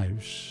our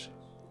lives.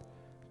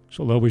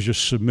 So Lord, we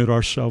just submit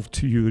ourselves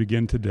to you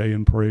again today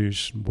in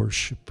praise and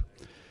worship.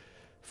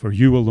 For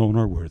you alone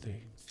are worthy.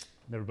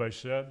 Everybody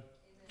said?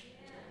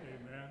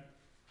 Amen.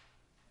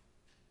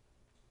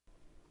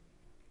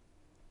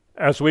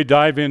 As we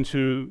dive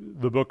into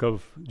the book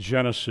of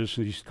Genesis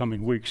in these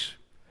coming weeks,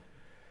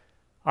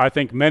 I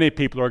think many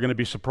people are going to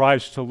be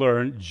surprised to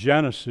learn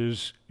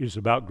Genesis is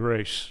about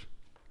grace.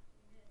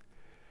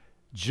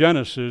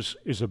 Genesis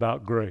is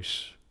about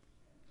grace.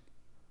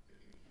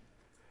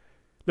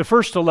 The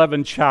first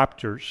 11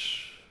 chapters,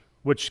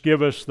 which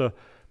give us the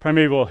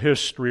primeval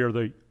history or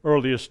the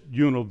earliest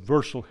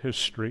universal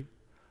history,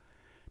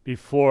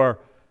 before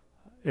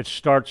it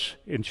starts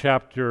in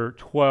chapter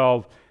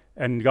 12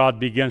 and God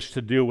begins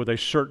to deal with a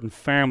certain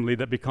family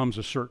that becomes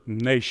a certain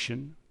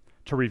nation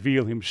to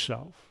reveal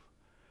himself.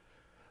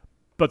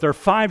 But there are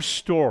 5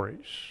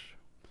 stories.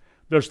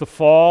 There's the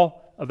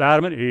fall of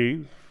Adam and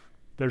Eve.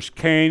 There's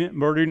Cain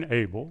murdering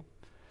Abel.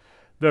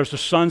 There's the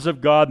sons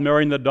of God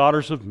marrying the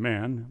daughters of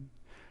men.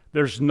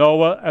 There's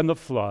Noah and the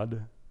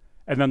flood.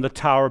 And then the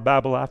Tower of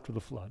Babel after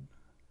the flood.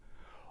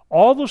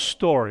 All the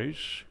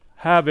stories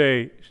have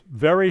a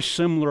very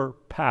similar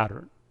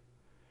pattern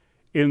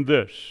in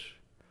this.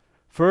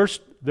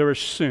 First, there is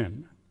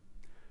sin.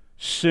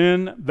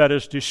 Sin that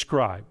is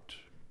described.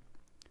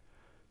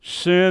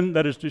 Sin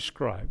that is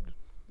described.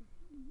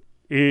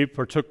 Eve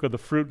partook of the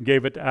fruit and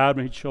gave it to Adam,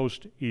 and he chose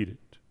to eat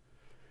it.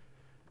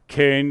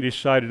 Cain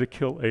decided to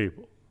kill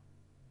Abel.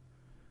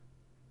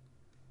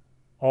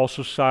 All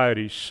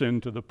society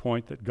sinned to the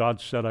point that God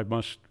said, I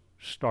must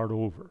start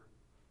over.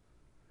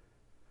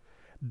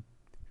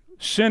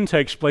 Sin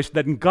takes place,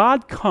 then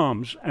God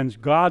comes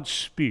and God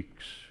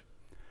speaks.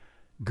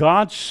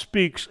 God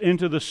speaks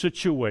into the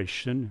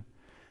situation.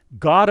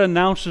 God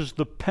announces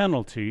the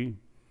penalty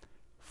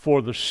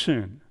for the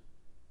sin.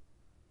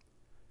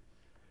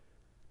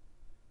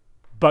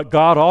 But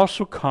God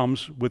also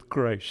comes with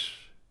grace.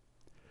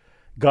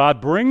 God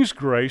brings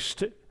grace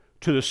to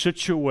the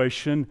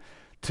situation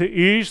to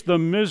ease the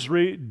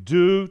misery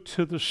due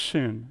to the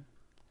sin.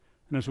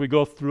 And as we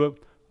go through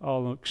it,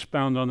 I'll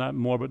expound on that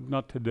more, but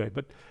not today.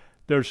 But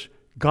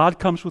God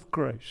comes with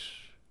grace.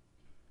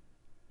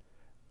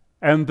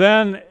 And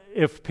then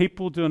if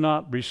people do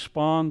not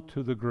respond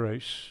to the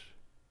grace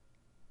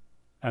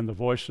and the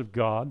voice of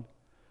God,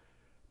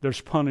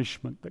 there's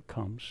punishment that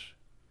comes.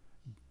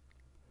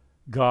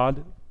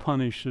 God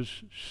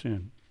punishes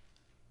sin.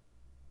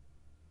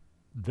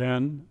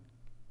 Then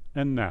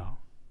and now.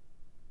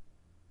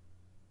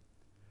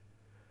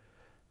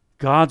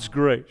 God's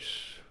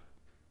grace.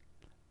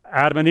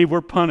 Adam and Eve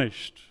were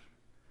punished.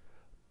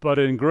 But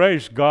in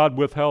grace, God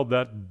withheld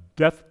that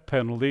death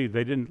penalty.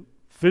 They didn't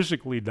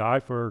physically die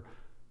for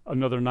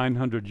another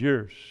 900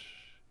 years.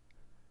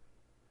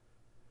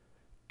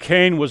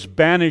 Cain was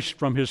banished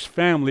from his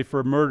family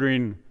for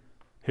murdering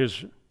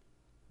his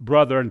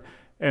brother.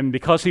 And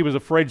because he was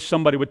afraid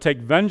somebody would take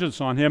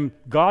vengeance on him,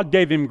 God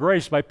gave him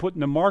grace by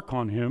putting a mark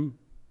on him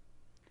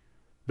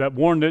that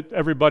warned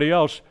everybody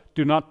else,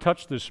 do not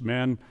touch this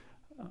man,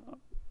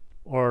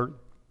 or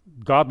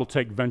God will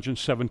take vengeance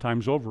 7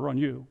 times over on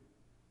you.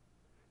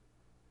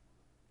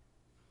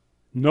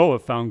 Noah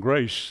found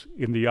grace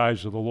in the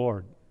eyes of the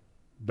Lord.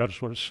 That's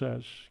what it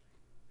says.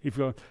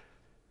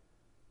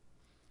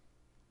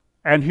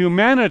 And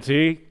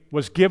humanity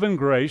was given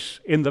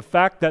grace in the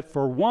fact that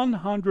for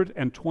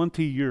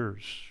 120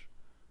 years,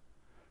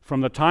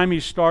 from the time he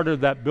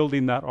started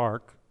building that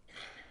ark,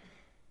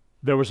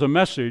 there was a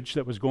message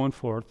that was going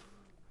forth.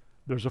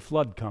 There's a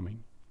flood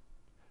coming.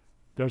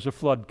 There's a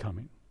flood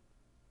coming.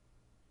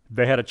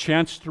 They had a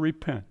chance to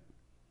repent.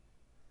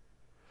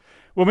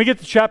 When we get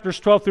to chapters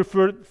 12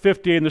 through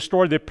 50 in the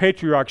story of the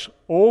patriarchs,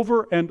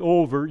 over and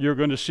over you're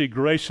going to see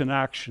grace in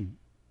action.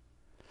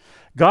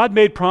 God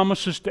made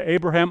promises to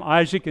Abraham,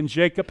 Isaac, and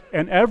Jacob,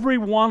 and every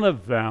one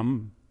of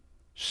them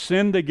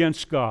sinned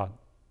against God.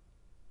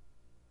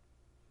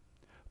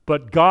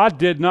 But God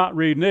did not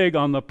renege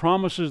on the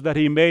promises that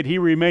he made. He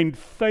remained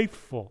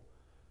faithful.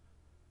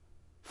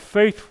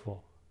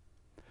 Faithful.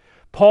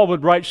 Paul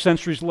would write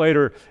centuries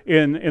later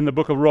in the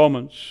book of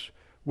Romans,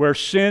 where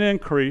sin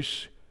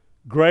increased,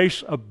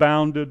 grace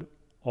abounded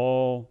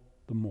all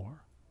the more.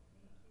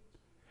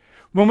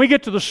 When we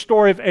get to the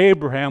story of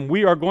Abraham,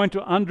 we are going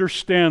to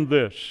understand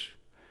this.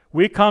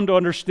 We come to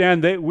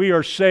understand that we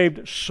are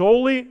saved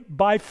solely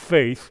by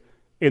faith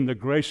in the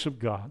grace of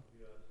God.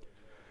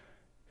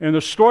 In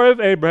the story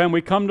of Abraham,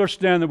 we come to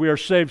understand that we are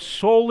saved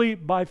solely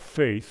by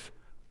faith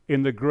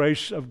in the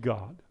grace of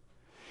God.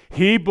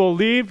 He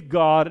believed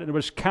God and it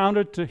was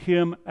counted to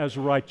him as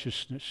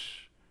righteousness.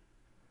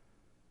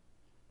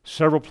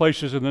 Several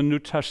places in the New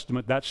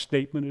Testament that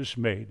statement is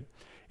made.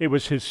 It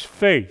was his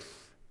faith.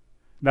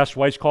 That's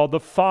why he's called the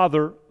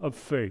father of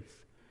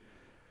faith.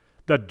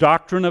 The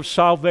doctrine of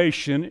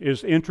salvation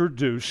is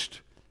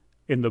introduced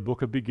in the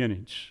book of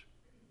Beginnings.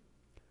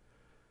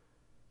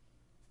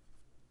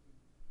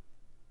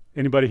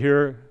 Anybody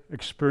here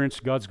experience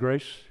God's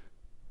grace?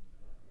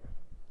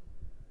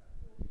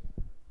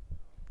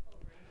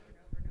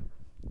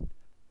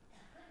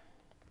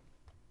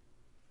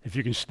 If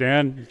you can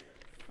stand,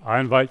 I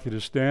invite you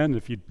to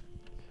stand.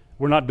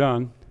 We're not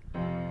done.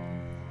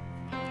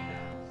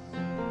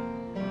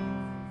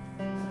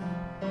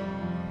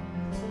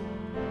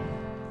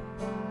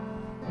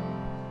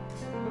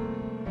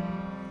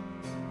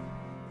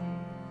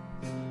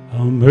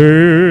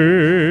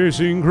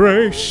 Amazing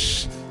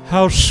grace,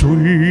 how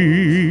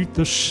sweet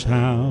the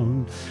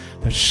sound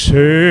that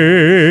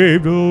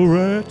saved a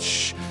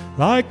wretch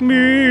like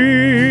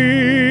me.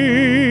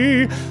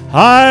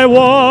 I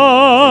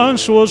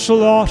once was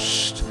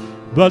lost,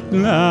 but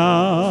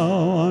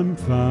now I'm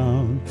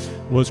found.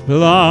 Was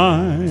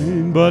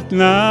blind, but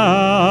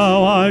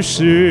now I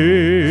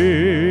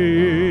see.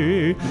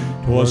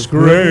 'Twas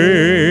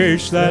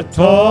grace that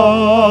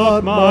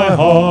taught my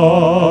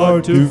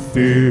heart to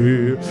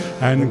fear,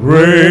 and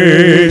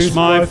grace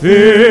my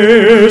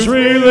fears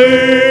relieved.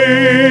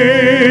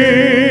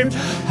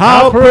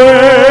 How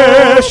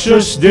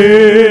precious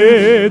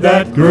did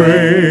that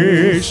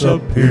grace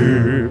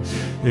appear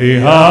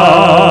the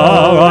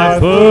hour I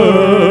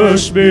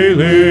first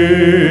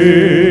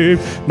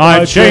believed.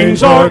 My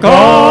chains are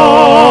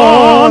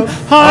gone,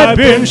 I've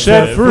been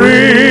set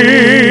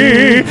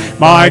free.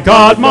 My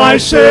God, my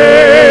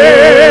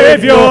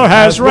Savior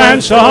has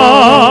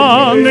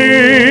ransomed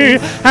me,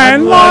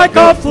 and like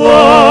a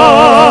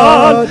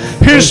flood,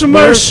 His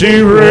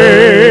mercy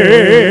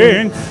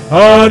rained,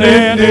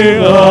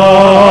 unending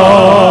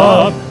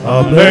love,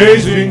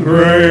 amazing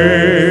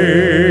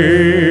grace.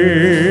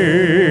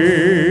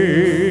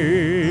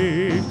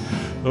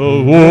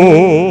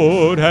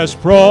 Lord has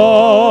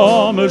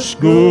promised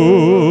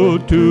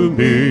good to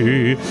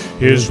me.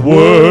 His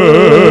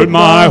word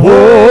my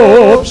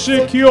hope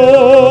secures.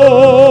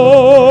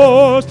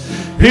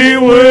 He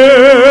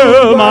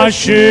will my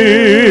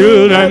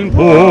shield and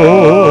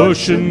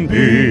portion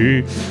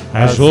be,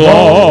 as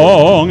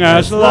long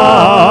as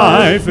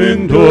life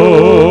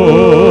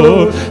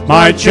endures.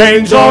 My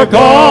chains are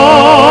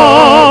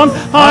gone,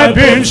 I've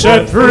been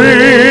set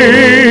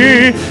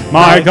free.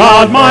 My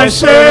God, my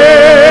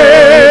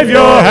Savior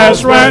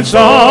has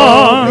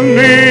ransomed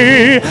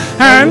me,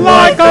 and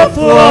like a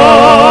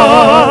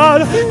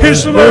flood,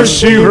 His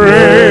mercy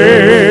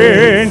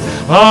reigns.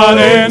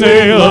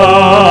 Unending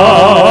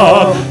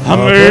love,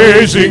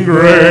 amazing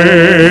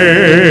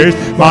grace.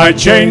 My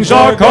chains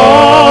are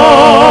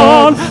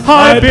gone,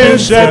 I've been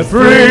set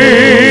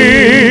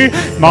free.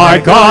 My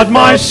God,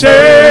 my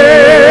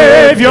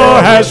Savior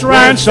has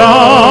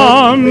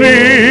ransomed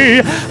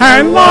me,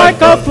 and like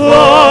a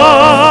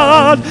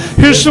flood,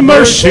 His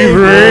mercy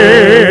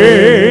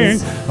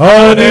reigns.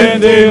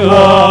 Unending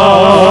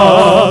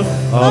love,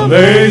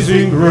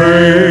 amazing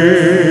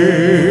grace.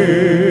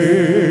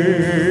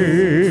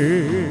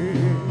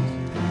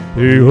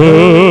 The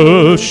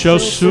earth shall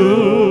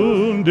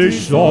soon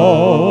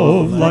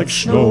dissolve like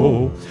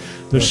snow,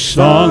 the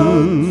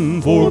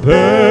sun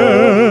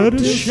forbear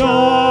to shine.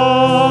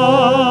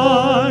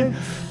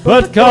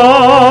 But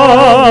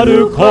God,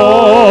 who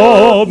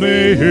called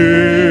me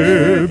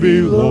here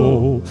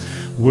below,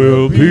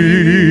 will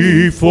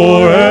be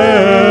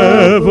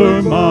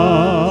forever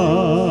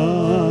mine,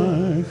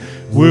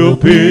 will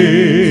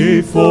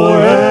be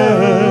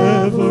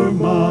forever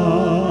mine.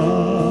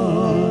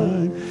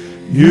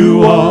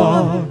 You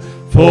are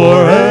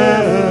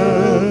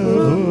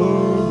forever mine.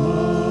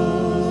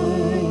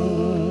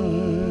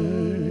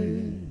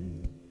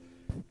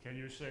 Can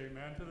you say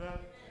amen to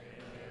that?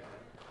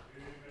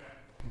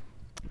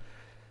 Amen.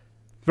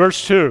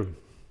 Verse 2.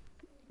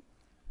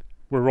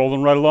 We're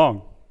rolling right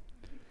along.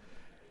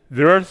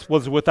 The earth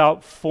was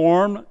without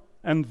form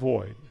and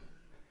void.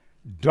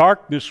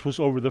 Darkness was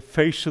over the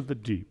face of the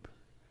deep,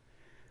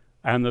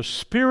 and the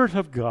Spirit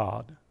of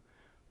God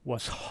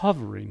was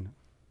hovering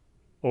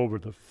over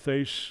the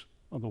face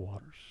of the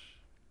waters.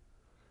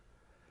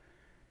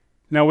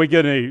 Now we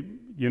get a,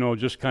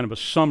 just kind of a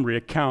summary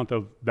account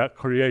of that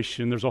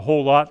creation. There's a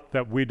whole lot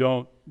that we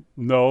don't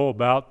know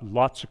about,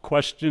 lots of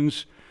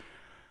questions.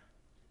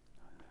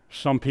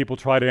 Some people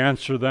try to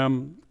answer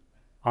them.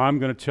 I'm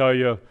going to tell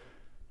you,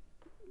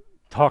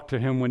 talk to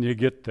him when you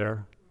get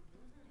there.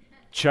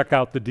 Check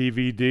out the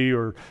DVD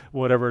or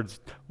whatever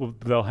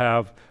they'll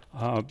have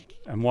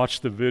and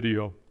watch the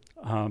video.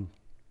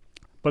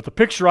 But the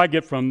picture I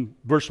get from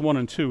verse 1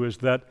 and 2 is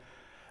that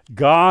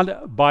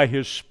God, by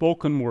His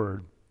spoken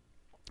word,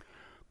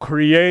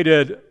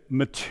 created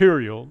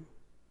material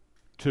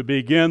to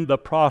begin the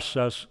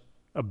process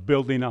of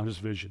building out His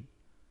vision.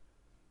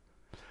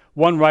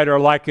 One writer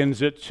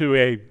likens it to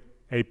a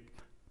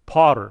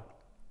potter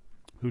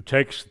who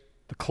takes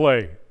the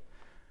clay,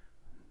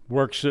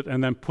 works it,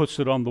 and then puts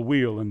it on the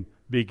wheel and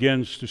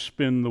begins to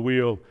spin the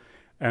wheel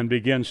and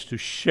begins to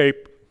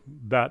shape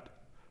that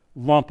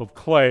lump of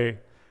clay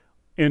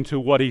into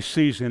what he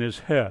sees in his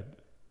head.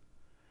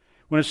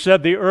 When it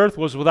said the earth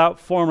was without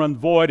form and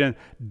void, and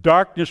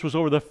darkness was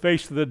over the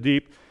face of the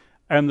deep,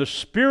 and the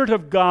Spirit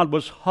of God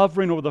was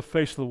hovering over the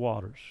face of the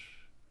waters.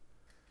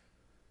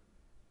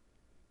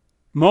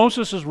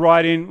 Moses is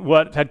writing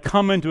what had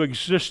come into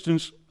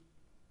existence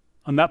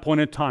on that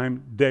point in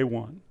time, day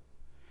one.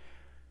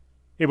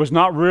 It was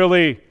not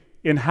really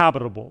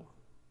inhabitable.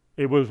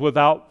 It was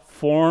without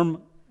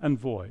form and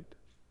void.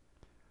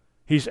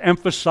 He's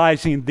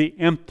emphasizing the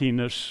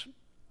emptiness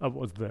of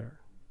what was there.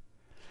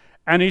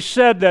 And he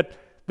said that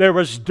there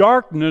was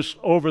darkness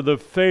over the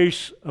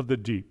face of the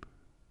deep.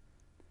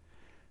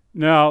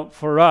 Now,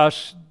 for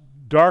us,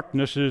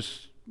 darkness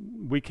is,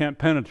 we can't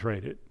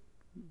penetrate it.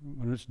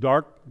 When it's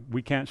dark,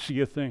 we can't see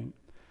a thing.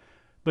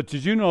 But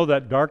did you know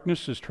that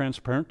darkness is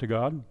transparent to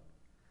God?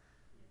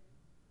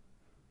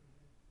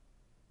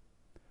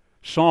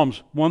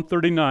 Psalms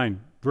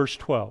 139, verse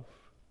 12.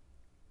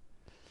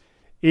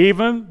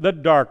 Even the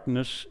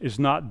darkness is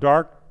not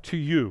dark to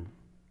you.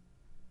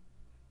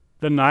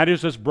 The night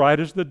is as bright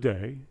as the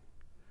day,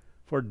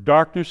 for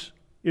darkness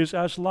is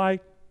as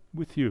light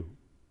with you.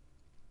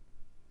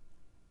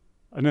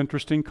 An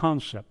interesting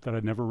concept that I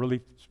never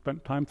really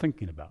spent time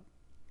thinking about.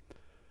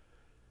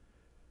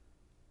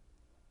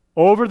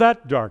 Over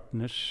that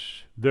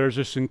darkness, there's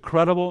this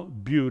incredible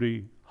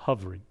beauty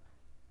hovering.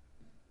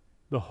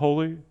 The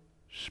Holy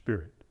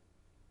Spirit.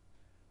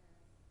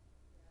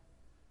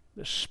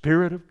 The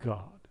Spirit of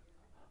God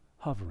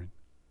hovering.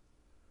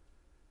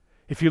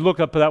 If you look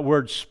up that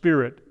word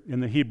spirit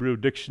in the Hebrew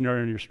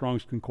dictionary in your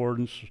Strong's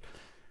Concordance,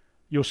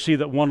 you'll see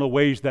that one of the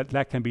ways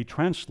that can be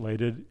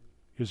translated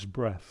is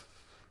breath.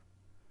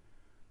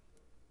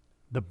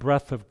 The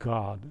breath of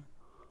God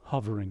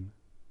hovering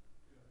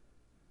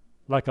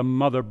like a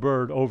mother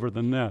bird over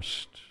the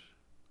nest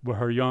where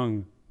her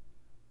young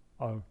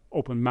are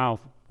open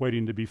mouth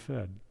waiting to be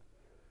fed.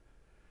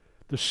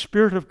 the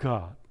Spirit of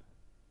God,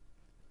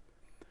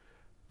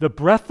 the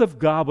breath of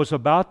God was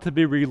about to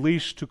be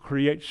released to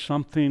create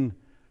something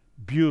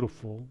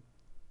beautiful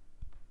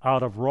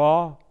out of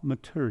raw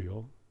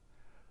material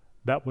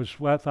that was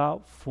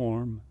without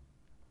form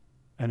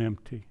and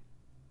empty.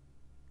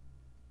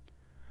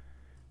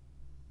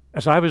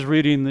 As I was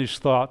reading these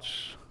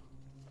thoughts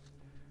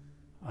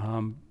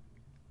the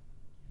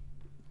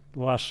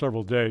last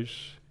several days,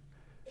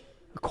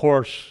 the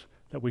chorus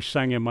that we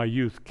sang in my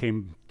youth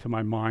came to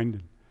my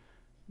mind,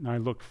 and I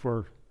looked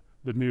for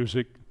the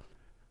music.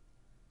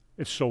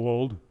 It's so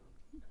old.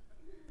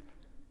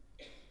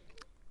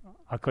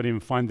 I couldn't even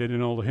find it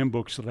in all the hymn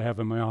books that I have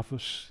in my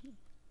office.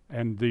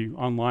 And the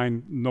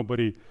online,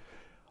 nobody,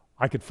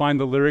 I could find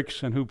the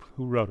lyrics and who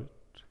wrote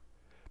it.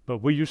 But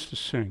we used to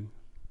sing,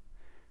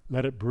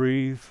 "Let it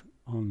breathe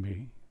on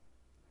me.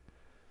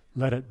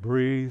 Let it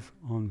breathe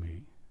on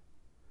me.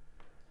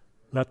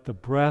 Let the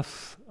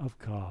breath of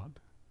God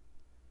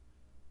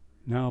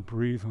now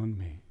breathe on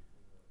me.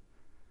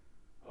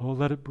 Oh,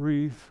 let it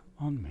breathe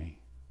on me.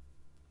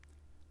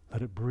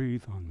 Let it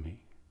breathe on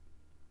me.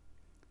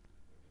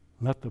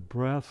 Let the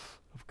breath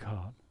of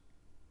God."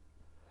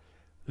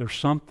 There's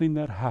something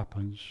that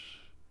happens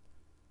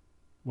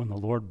when the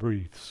Lord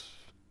breathes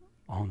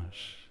on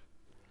us.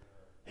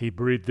 He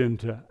breathed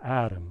into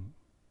Adam.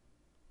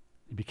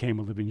 He became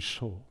a living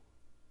soul.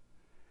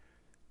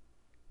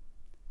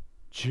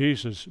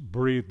 Jesus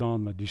breathed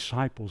on the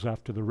disciples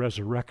after the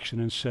resurrection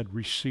and said,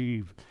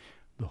 "Receive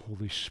the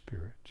Holy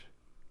Spirit."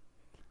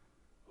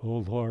 Oh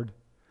Lord,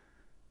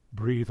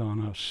 breathe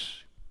on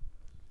us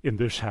in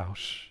this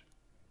house.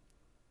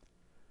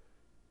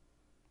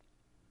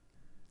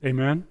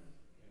 Amen?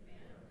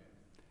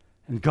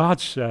 And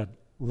God said,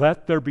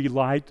 "Let there be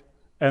light,"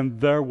 and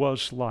there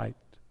was light.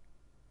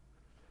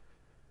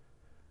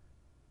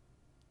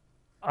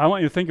 I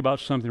want you to think about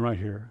something right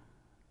here.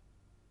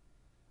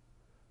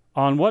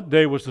 On what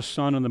day was the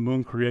sun and the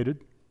moon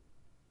created?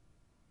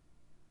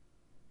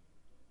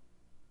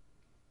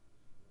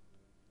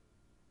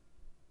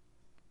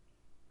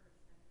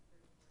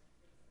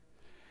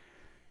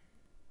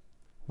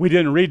 We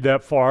didn't read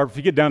that far. If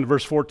you get down to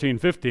verse 14,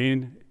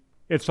 15,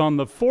 it's on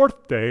the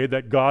fourth day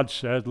that God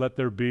said, "Let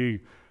there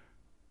be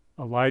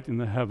a light in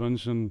the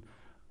heavens and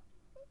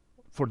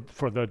for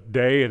the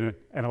day and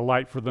a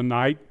light for the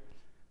night."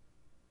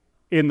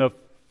 In the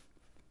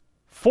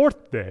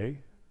fourth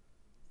day,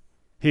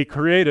 He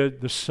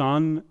created the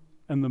sun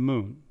and the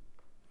moon.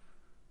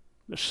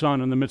 The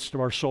sun in the midst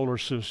of our solar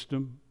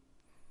system,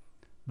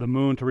 the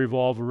moon to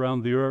revolve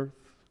around the earth.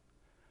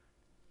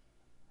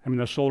 I mean,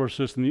 the solar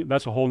system,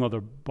 that's a whole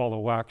other ball of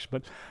wax.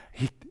 But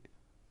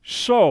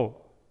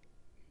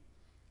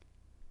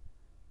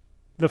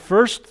the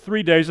first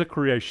 3 days of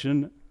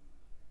creation,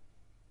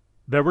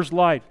 there was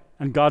light,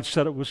 and God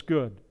said it was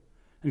good.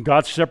 And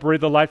God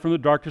separated the light from the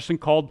darkness and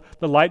called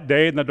the light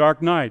day and the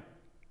dark night.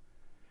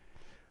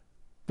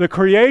 The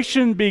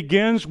creation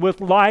begins with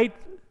light,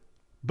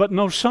 but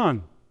no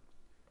sun.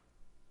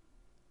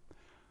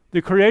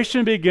 The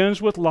creation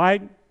begins with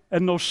light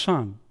and no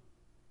sun.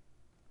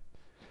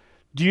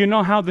 Do you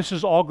know how this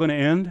is all going to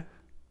end?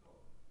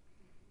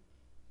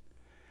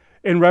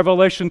 In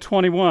Revelation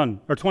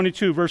 21 or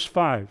 22, verse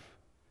 5.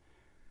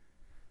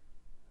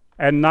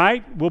 "And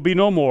night will be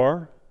no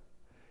more.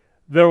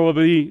 There will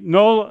be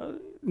no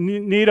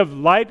need of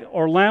light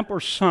or lamp or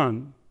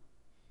sun.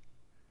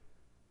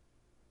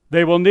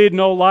 They will need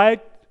no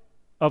light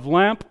of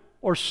lamp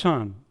or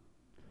sun.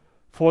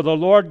 For the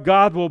Lord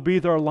God will be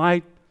their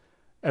light,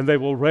 and they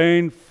will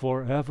reign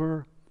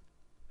forever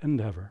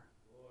and ever."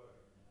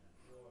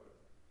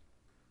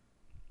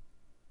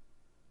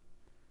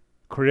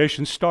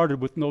 Creation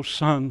started with no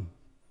sun.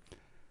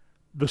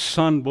 The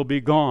sun will be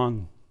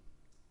gone.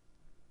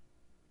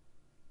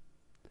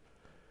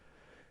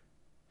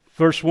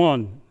 Verse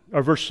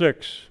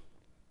 6.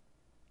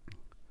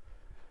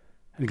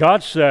 "And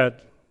God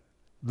said,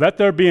 Let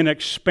there be an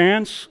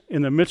expanse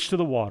in the midst of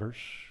the waters,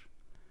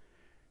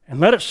 and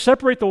let it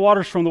separate the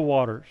waters from the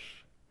waters.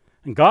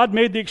 And God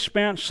made the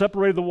expanse,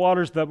 separated the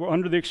waters that were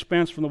under the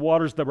expanse from the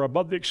waters that were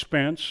above the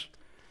expanse,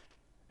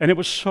 and it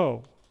was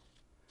so.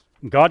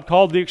 And God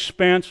called the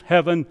expanse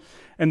heaven,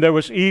 and there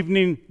was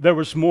evening, there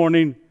was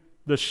morning,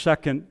 the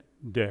second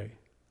day."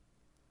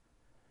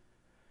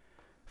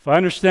 If I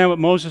understand what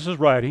Moses is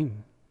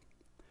writing,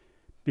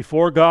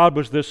 before God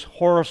was this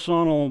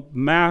horizontal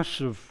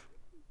mass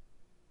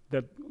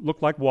that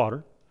looked like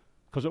water,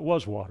 because it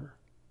was water.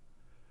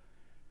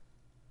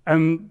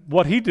 And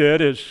what He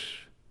did is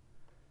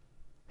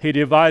He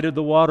divided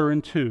the water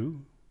in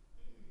two,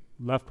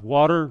 left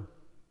water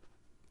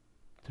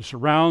to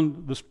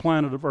surround this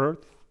planet of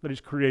Earth that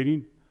He's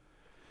creating,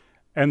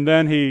 and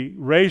then He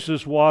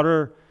raises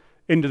water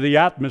into the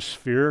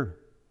atmosphere,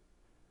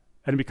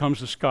 and it becomes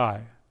the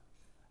sky,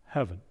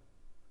 heaven.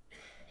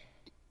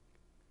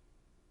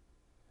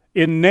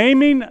 In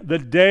naming the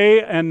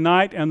day and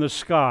night and the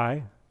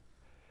sky,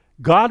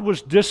 God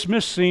was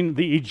dismissing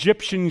the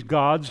Egyptian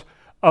gods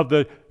of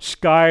the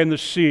sky and the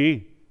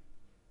sea.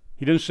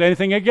 He didn't say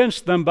anything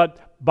against them,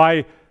 but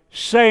by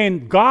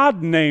saying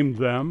God named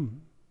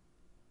them.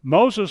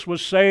 Moses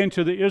was saying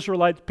to the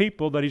Israelite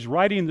people that he's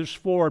writing this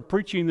for,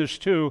 preaching this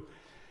to,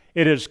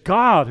 it is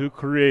God who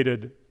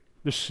created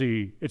the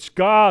sea. It's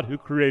God who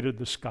created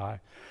the sky.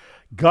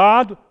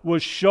 God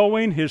was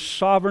showing his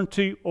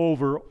sovereignty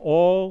over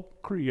all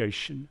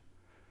creation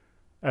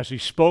as he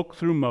spoke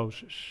through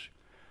Moses.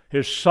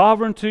 His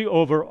sovereignty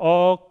over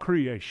all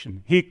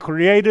creation. He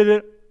created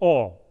it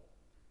all.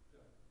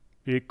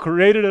 He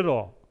created it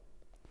all.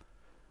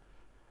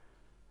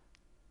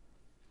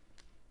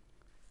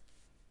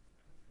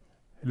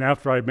 And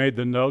after I made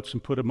the notes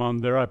and put them on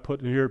there, I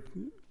put in here,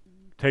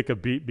 take a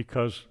beat,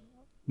 because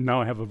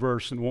now I have a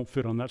verse and it won't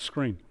fit on that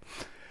screen.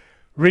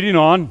 Reading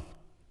on,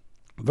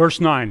 verse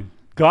 9,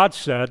 God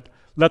said,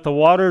 "Let the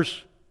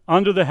waters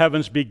under the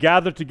heavens be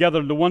gathered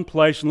together into one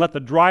place, and let the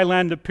dry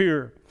land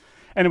appear."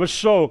 And it was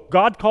so.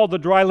 God called the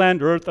dry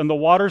land earth, and the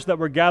waters that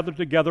were gathered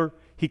together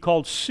he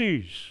called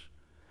seas.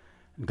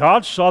 And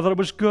God saw that it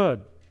was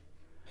good.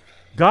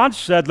 God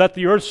said, "Let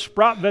the earth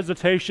sprout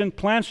vegetation,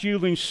 plants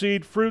yielding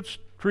seed, fruits,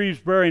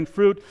 trees bearing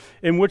fruit,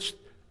 in which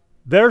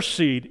their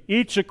seed,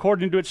 each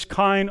according to its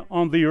kind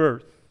on the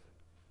earth."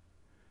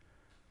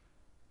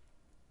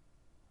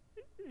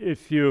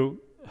 If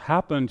you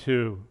happen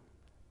to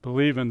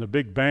believe in the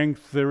Big Bang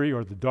Theory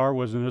or the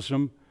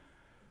Darwinism,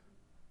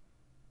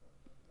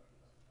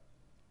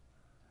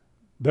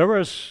 there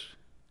is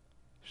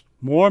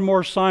more and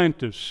more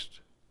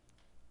scientists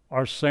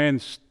are saying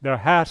there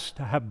has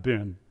to have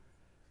been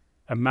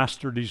a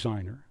master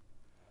designer,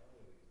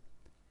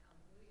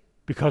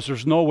 because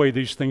there's no way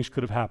these things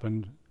could have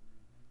happened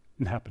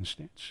in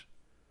happenstance.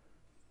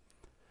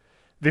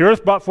 The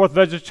earth brought forth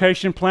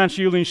vegetation, plants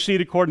yielding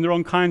seed according to their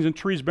own kinds, and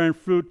trees bearing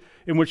fruit,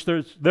 in which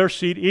there's their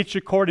seed, each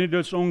according to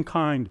its own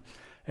kind.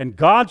 And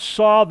God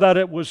saw that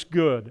it was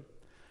good.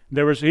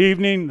 There was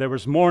evening, there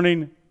was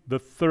morning, the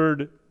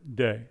third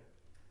day.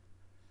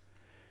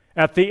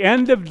 At the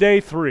end of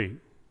day 3,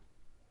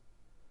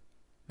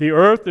 the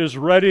earth is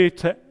ready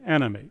to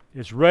animate.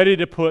 It's ready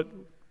to put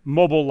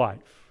mobile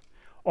life.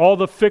 All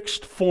the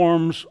fixed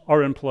forms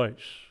are in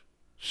place.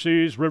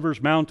 Seas,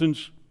 rivers,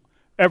 mountains,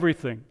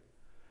 everything.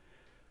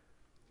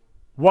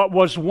 What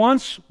was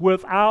once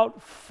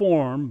without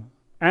form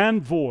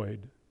and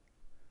void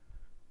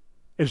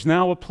is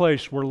now a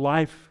place where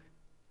life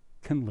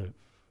can live.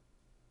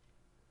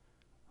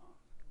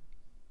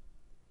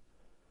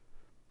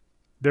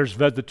 There's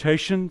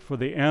vegetation for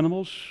the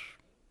animals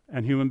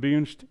and human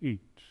beings to eat.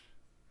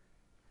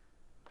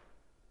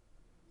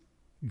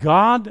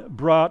 God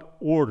brought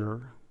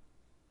order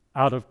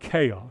out of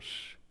chaos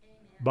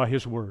by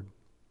his word.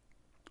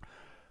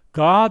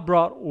 God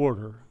brought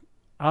order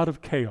out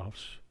of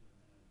chaos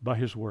by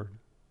his word.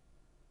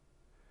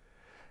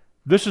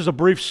 This is a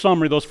brief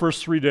summary of those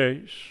first 3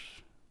 days,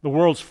 the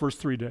world's first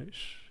 3 days.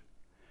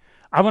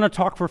 I want to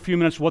talk for a few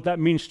minutes what that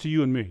means to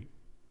you and me.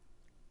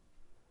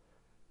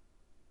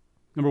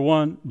 Number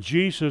one,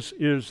 Jesus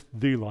is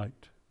the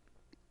light.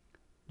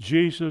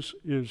 Jesus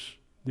is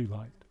the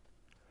light.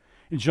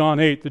 In John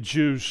 8, the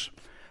Jews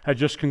had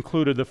just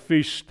concluded the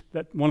feast,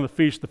 one of the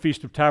feasts, the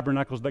Feast of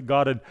Tabernacles, that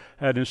God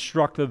had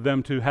instructed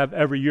them to have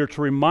every year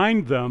to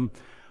remind them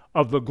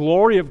of the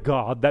glory of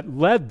God that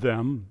led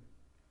them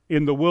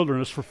in the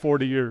wilderness for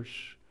 40 years.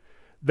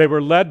 They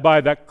were led by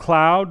that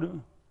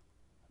cloud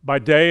by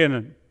day and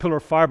a pillar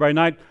of fire by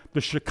night, the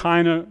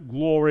Shekinah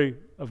glory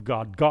of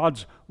God,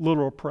 God's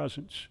literal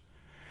presence.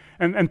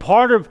 And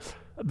part of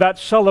that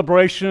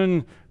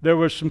celebration, there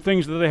were some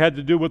things that they had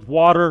to do with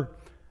water,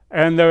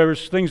 and there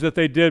was things that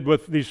they did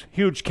with these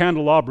huge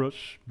candelabras,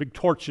 big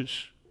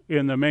torches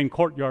in the main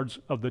courtyards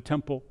of the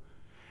temple.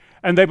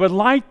 And they would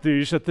light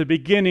these at the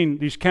beginning,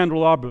 these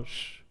candelabras,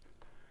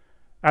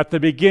 at the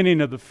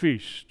beginning of the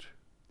feast.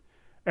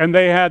 And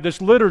they had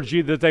this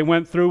liturgy that they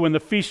went through when the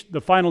feast,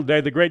 the final day,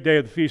 the great day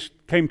of the feast,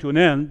 came to an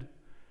end.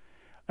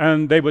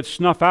 And they would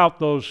snuff out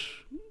those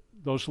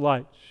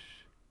lights.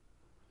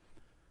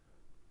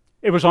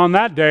 It was on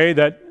that day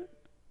that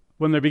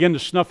when they began to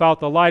snuff out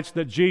the lights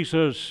that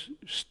Jesus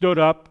stood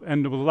up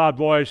and with a loud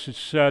voice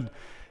said,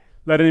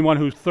 "Let anyone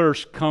who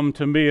thirsts come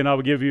to me and I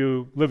will give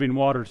you living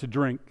water to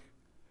drink."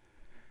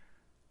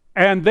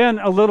 And then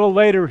a little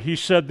later he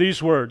said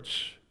these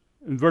words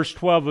in verse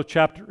 12 of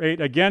chapter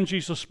 8. Again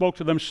Jesus spoke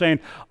to them saying,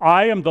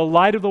 "I am the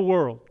light of the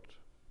world.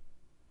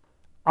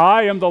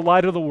 I am the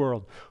light of the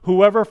world.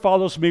 Whoever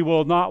follows me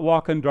will not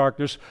walk in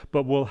darkness,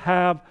 but will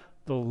have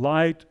the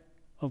light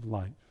of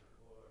life."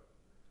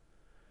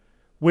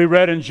 We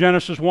read in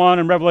Genesis 1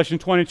 and Revelation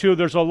 22,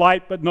 there's a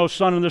light but no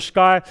sun in the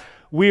sky.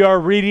 We are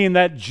reading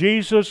that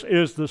Jesus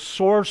is the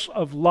source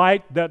of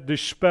light that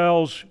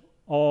dispels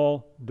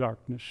all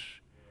darkness.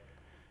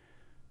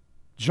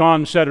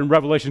 John said in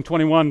Revelation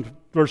 21,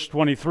 verse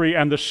 23,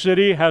 "And the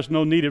city has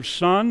no need of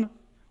sun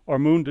or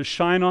moon to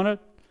shine on it,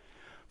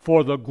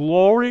 for the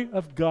glory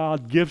of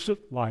God gives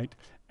it light,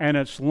 and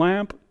its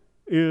lamp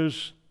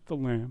is the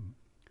Lamb."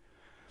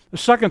 The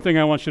second thing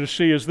I want you to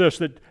see is this,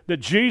 that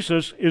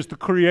Jesus is the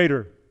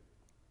Creator.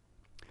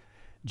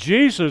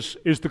 Jesus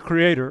is the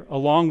Creator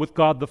along with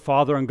God the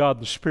Father and God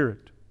the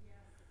Spirit.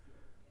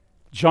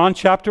 John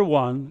chapter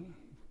 1,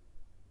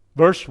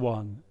 verse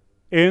 1,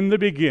 in the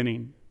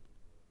beginning,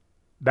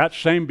 that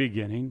same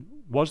beginning,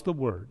 was the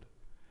Word.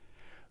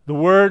 The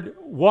Word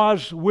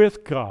was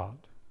with God.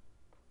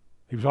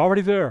 He was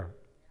already there.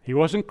 He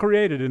wasn't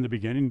created in the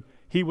beginning.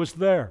 He was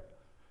there.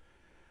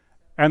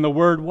 And the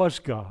Word was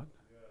God.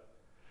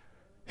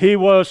 He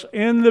was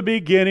in the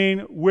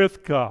beginning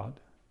with God.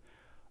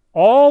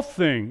 All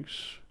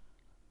things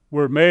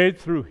were made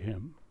through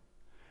Him,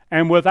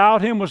 and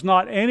without Him was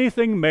not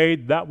anything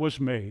made that was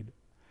made.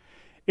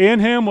 In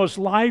Him was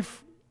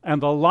life,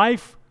 and the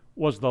life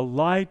was the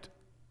light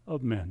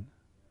of men.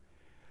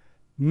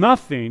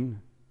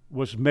 Nothing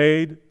was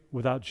made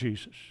without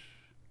Jesus.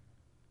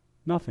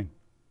 Nothing.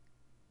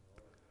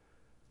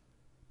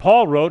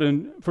 Paul wrote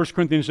in 1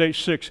 Corinthians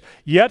 8:6,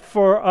 "Yet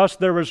for us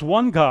there is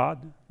one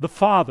God, the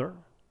Father,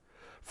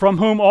 from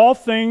whom all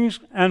things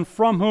and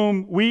from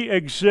whom we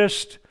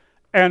exist,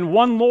 and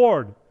one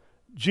Lord,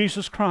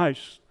 Jesus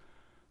Christ,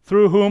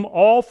 through whom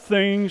all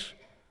things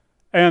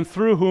and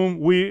through whom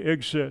we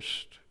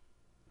exist."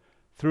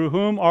 Through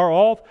whom are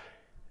all,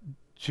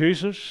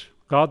 Jesus,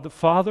 God the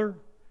Father,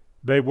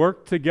 they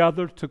work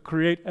together to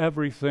create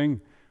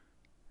everything.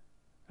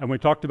 And we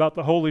talked about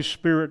the Holy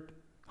Spirit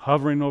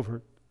hovering over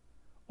it.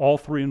 All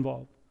three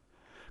involved.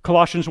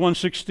 Colossians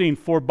 1:16,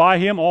 "For by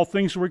Him all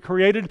things were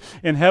created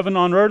in heaven and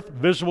on earth,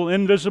 visible,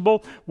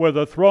 invisible,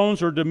 whether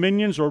thrones or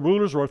dominions or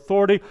rulers or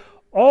authority.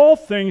 All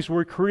things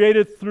were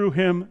created through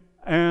Him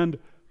and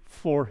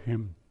for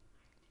Him."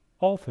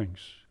 All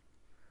things.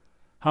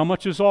 How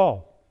much is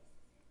all?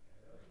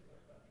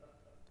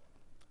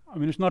 I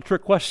mean, it's not a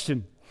trick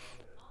question.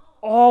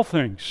 All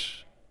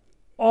things.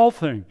 All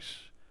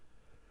things.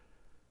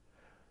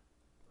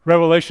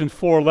 Revelation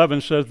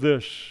 4:11 says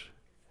this,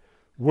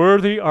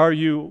 "Worthy are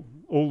you,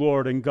 O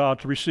Lord and God,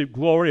 to receive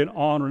glory and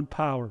honor and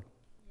power.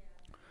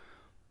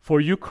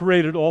 For you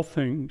created all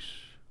things,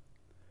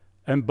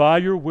 and by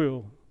your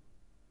will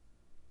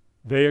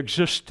they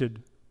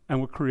existed and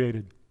were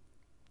created."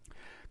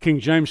 King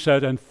James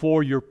said, "And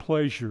for your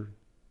pleasure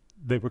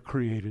they were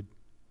created."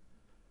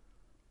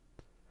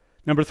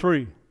 Number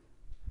 3,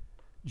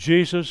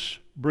 Jesus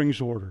brings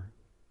order.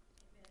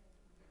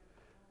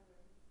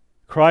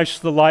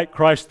 Christ the light,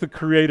 Christ the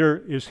Creator,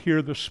 is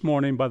here this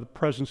morning by the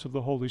presence of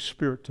the Holy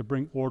Spirit to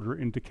bring order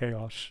into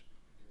chaos.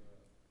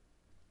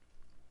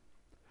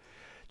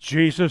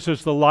 Jesus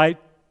is the light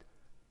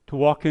to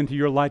walk into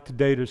your light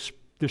today to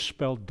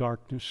dispel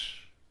darkness.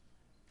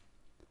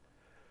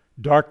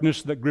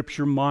 Darkness that grips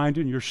your mind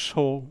and your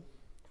soul.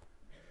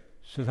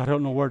 Says, I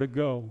don't know where to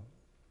go.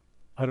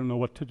 I don't know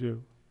what to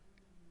do.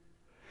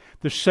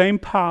 The same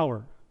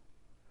power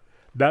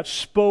that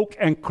spoke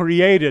and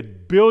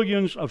created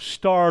billions of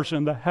stars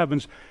in the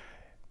heavens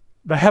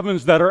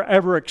that are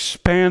ever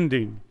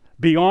expanding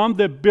beyond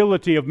the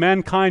ability of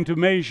mankind to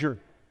measure.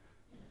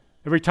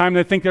 Every time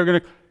they think they're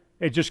going to,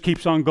 it just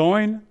keeps on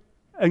going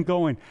and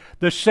going.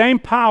 The same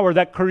power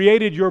that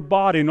created your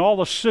body and all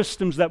the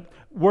systems that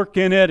work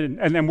in it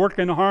and work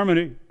in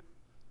harmony,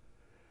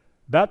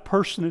 that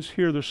person is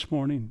here this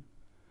morning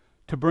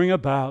to bring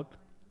about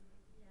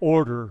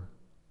order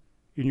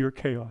in your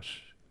chaos.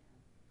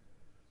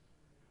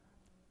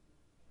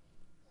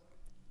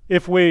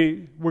 If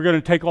we were going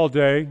to take all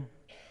day,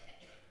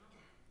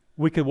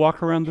 we could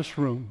walk around this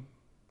room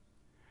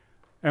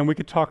and we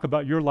could talk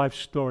about your life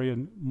story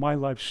and my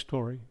life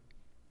story,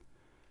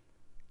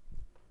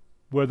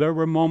 where there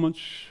were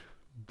moments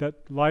that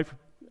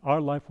our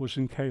life was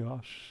in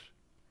chaos,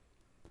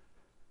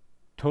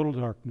 total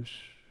darkness.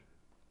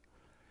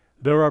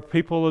 There are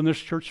people in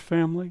this church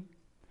family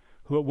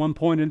who at one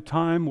point in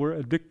time were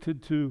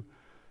addicted to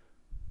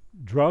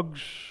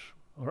drugs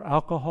or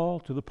alcohol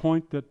to the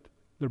point that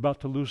they're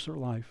about to lose their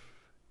life.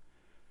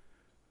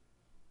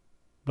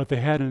 But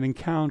they had an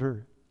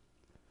encounter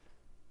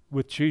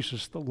with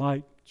Jesus the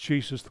light,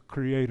 Jesus the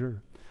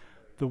Creator,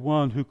 the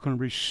one who can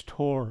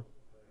restore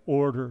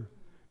order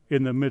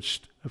in the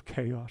midst of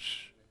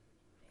chaos.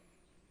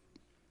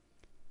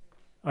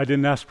 I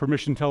didn't ask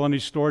permission to tell any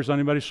stories on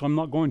anybody, so I'm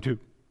not going to.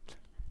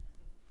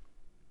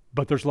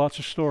 But there's lots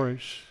of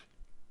stories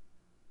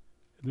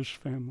in this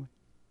family.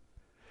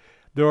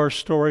 There are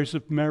stories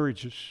of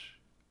marriages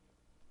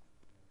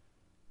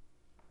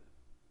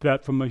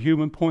that from a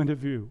human point of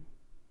view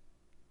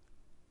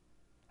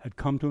had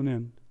come to an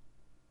end.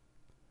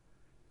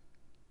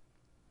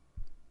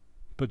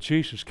 But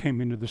Jesus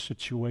came into the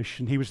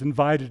situation. He was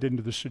invited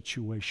into the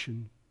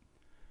situation.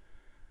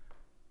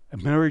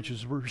 And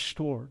marriages were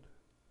restored.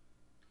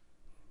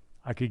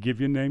 I could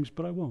give you names,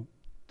 but I won't.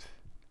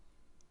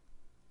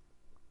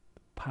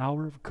 The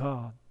power of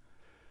God.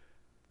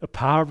 The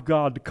power of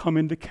God to come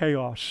into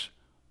chaos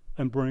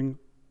and bring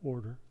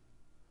order.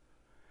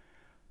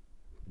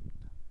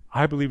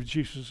 I believe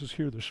Jesus is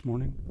here this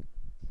morning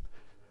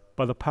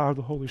by the power of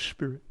the Holy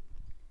Spirit.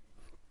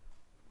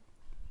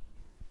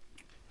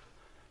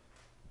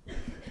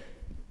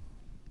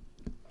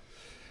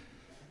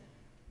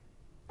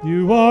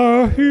 You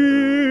are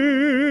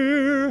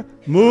here,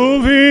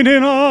 moving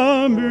in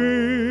our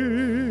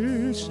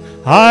midst.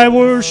 I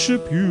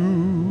worship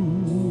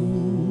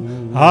you.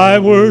 I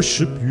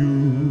worship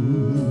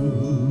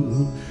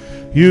you.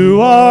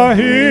 You are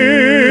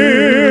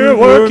here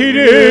working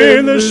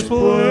in this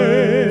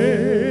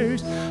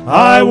place.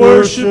 I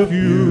worship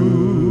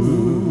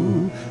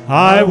you.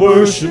 I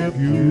worship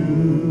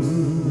you.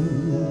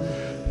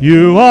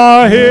 You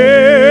are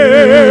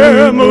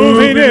here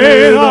moving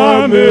in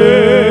our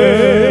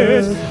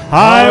midst.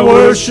 I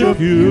worship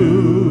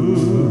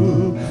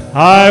you.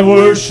 I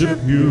worship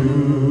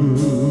you.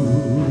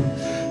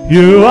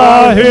 You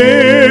are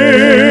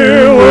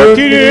here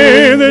working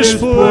in this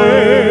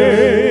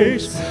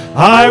place.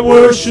 I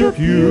worship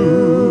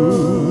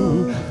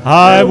you.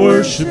 I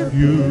worship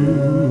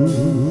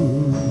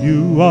you.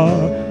 You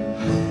are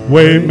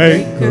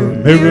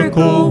Waymaker,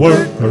 miracle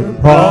worker,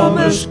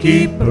 promise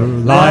keeper,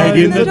 light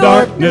in the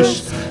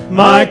darkness.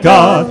 My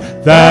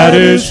God, that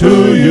is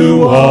who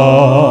you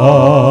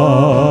are.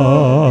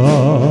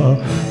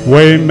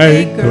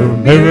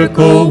 Waymaker,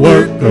 miracle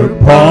worker,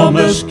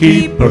 promise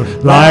keeper,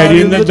 light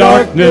in the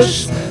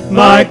darkness.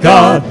 My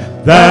God,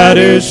 that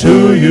is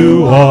who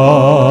you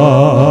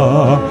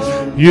are.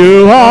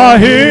 You are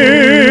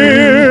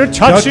here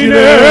touching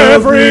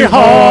every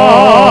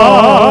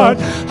heart.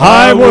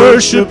 I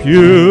worship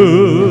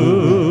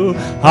you.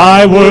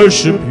 I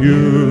worship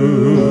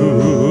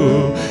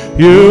you.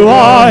 You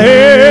are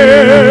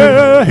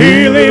here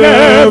healing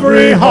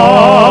every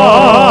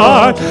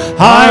heart.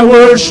 I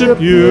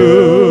worship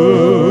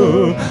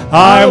you.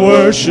 I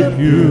worship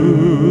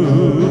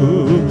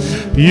you.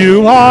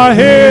 You are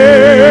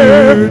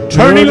here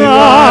turning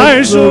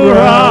lives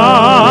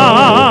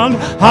around.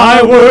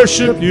 I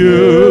worship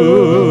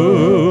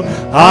you.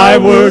 I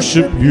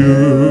worship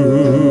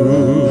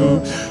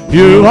you.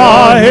 You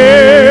are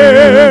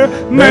here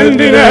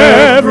mending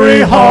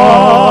every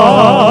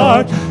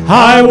heart.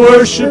 I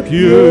worship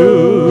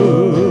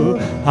you.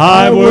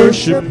 I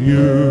worship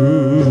you.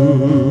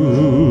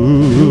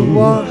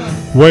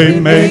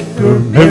 Waymaker,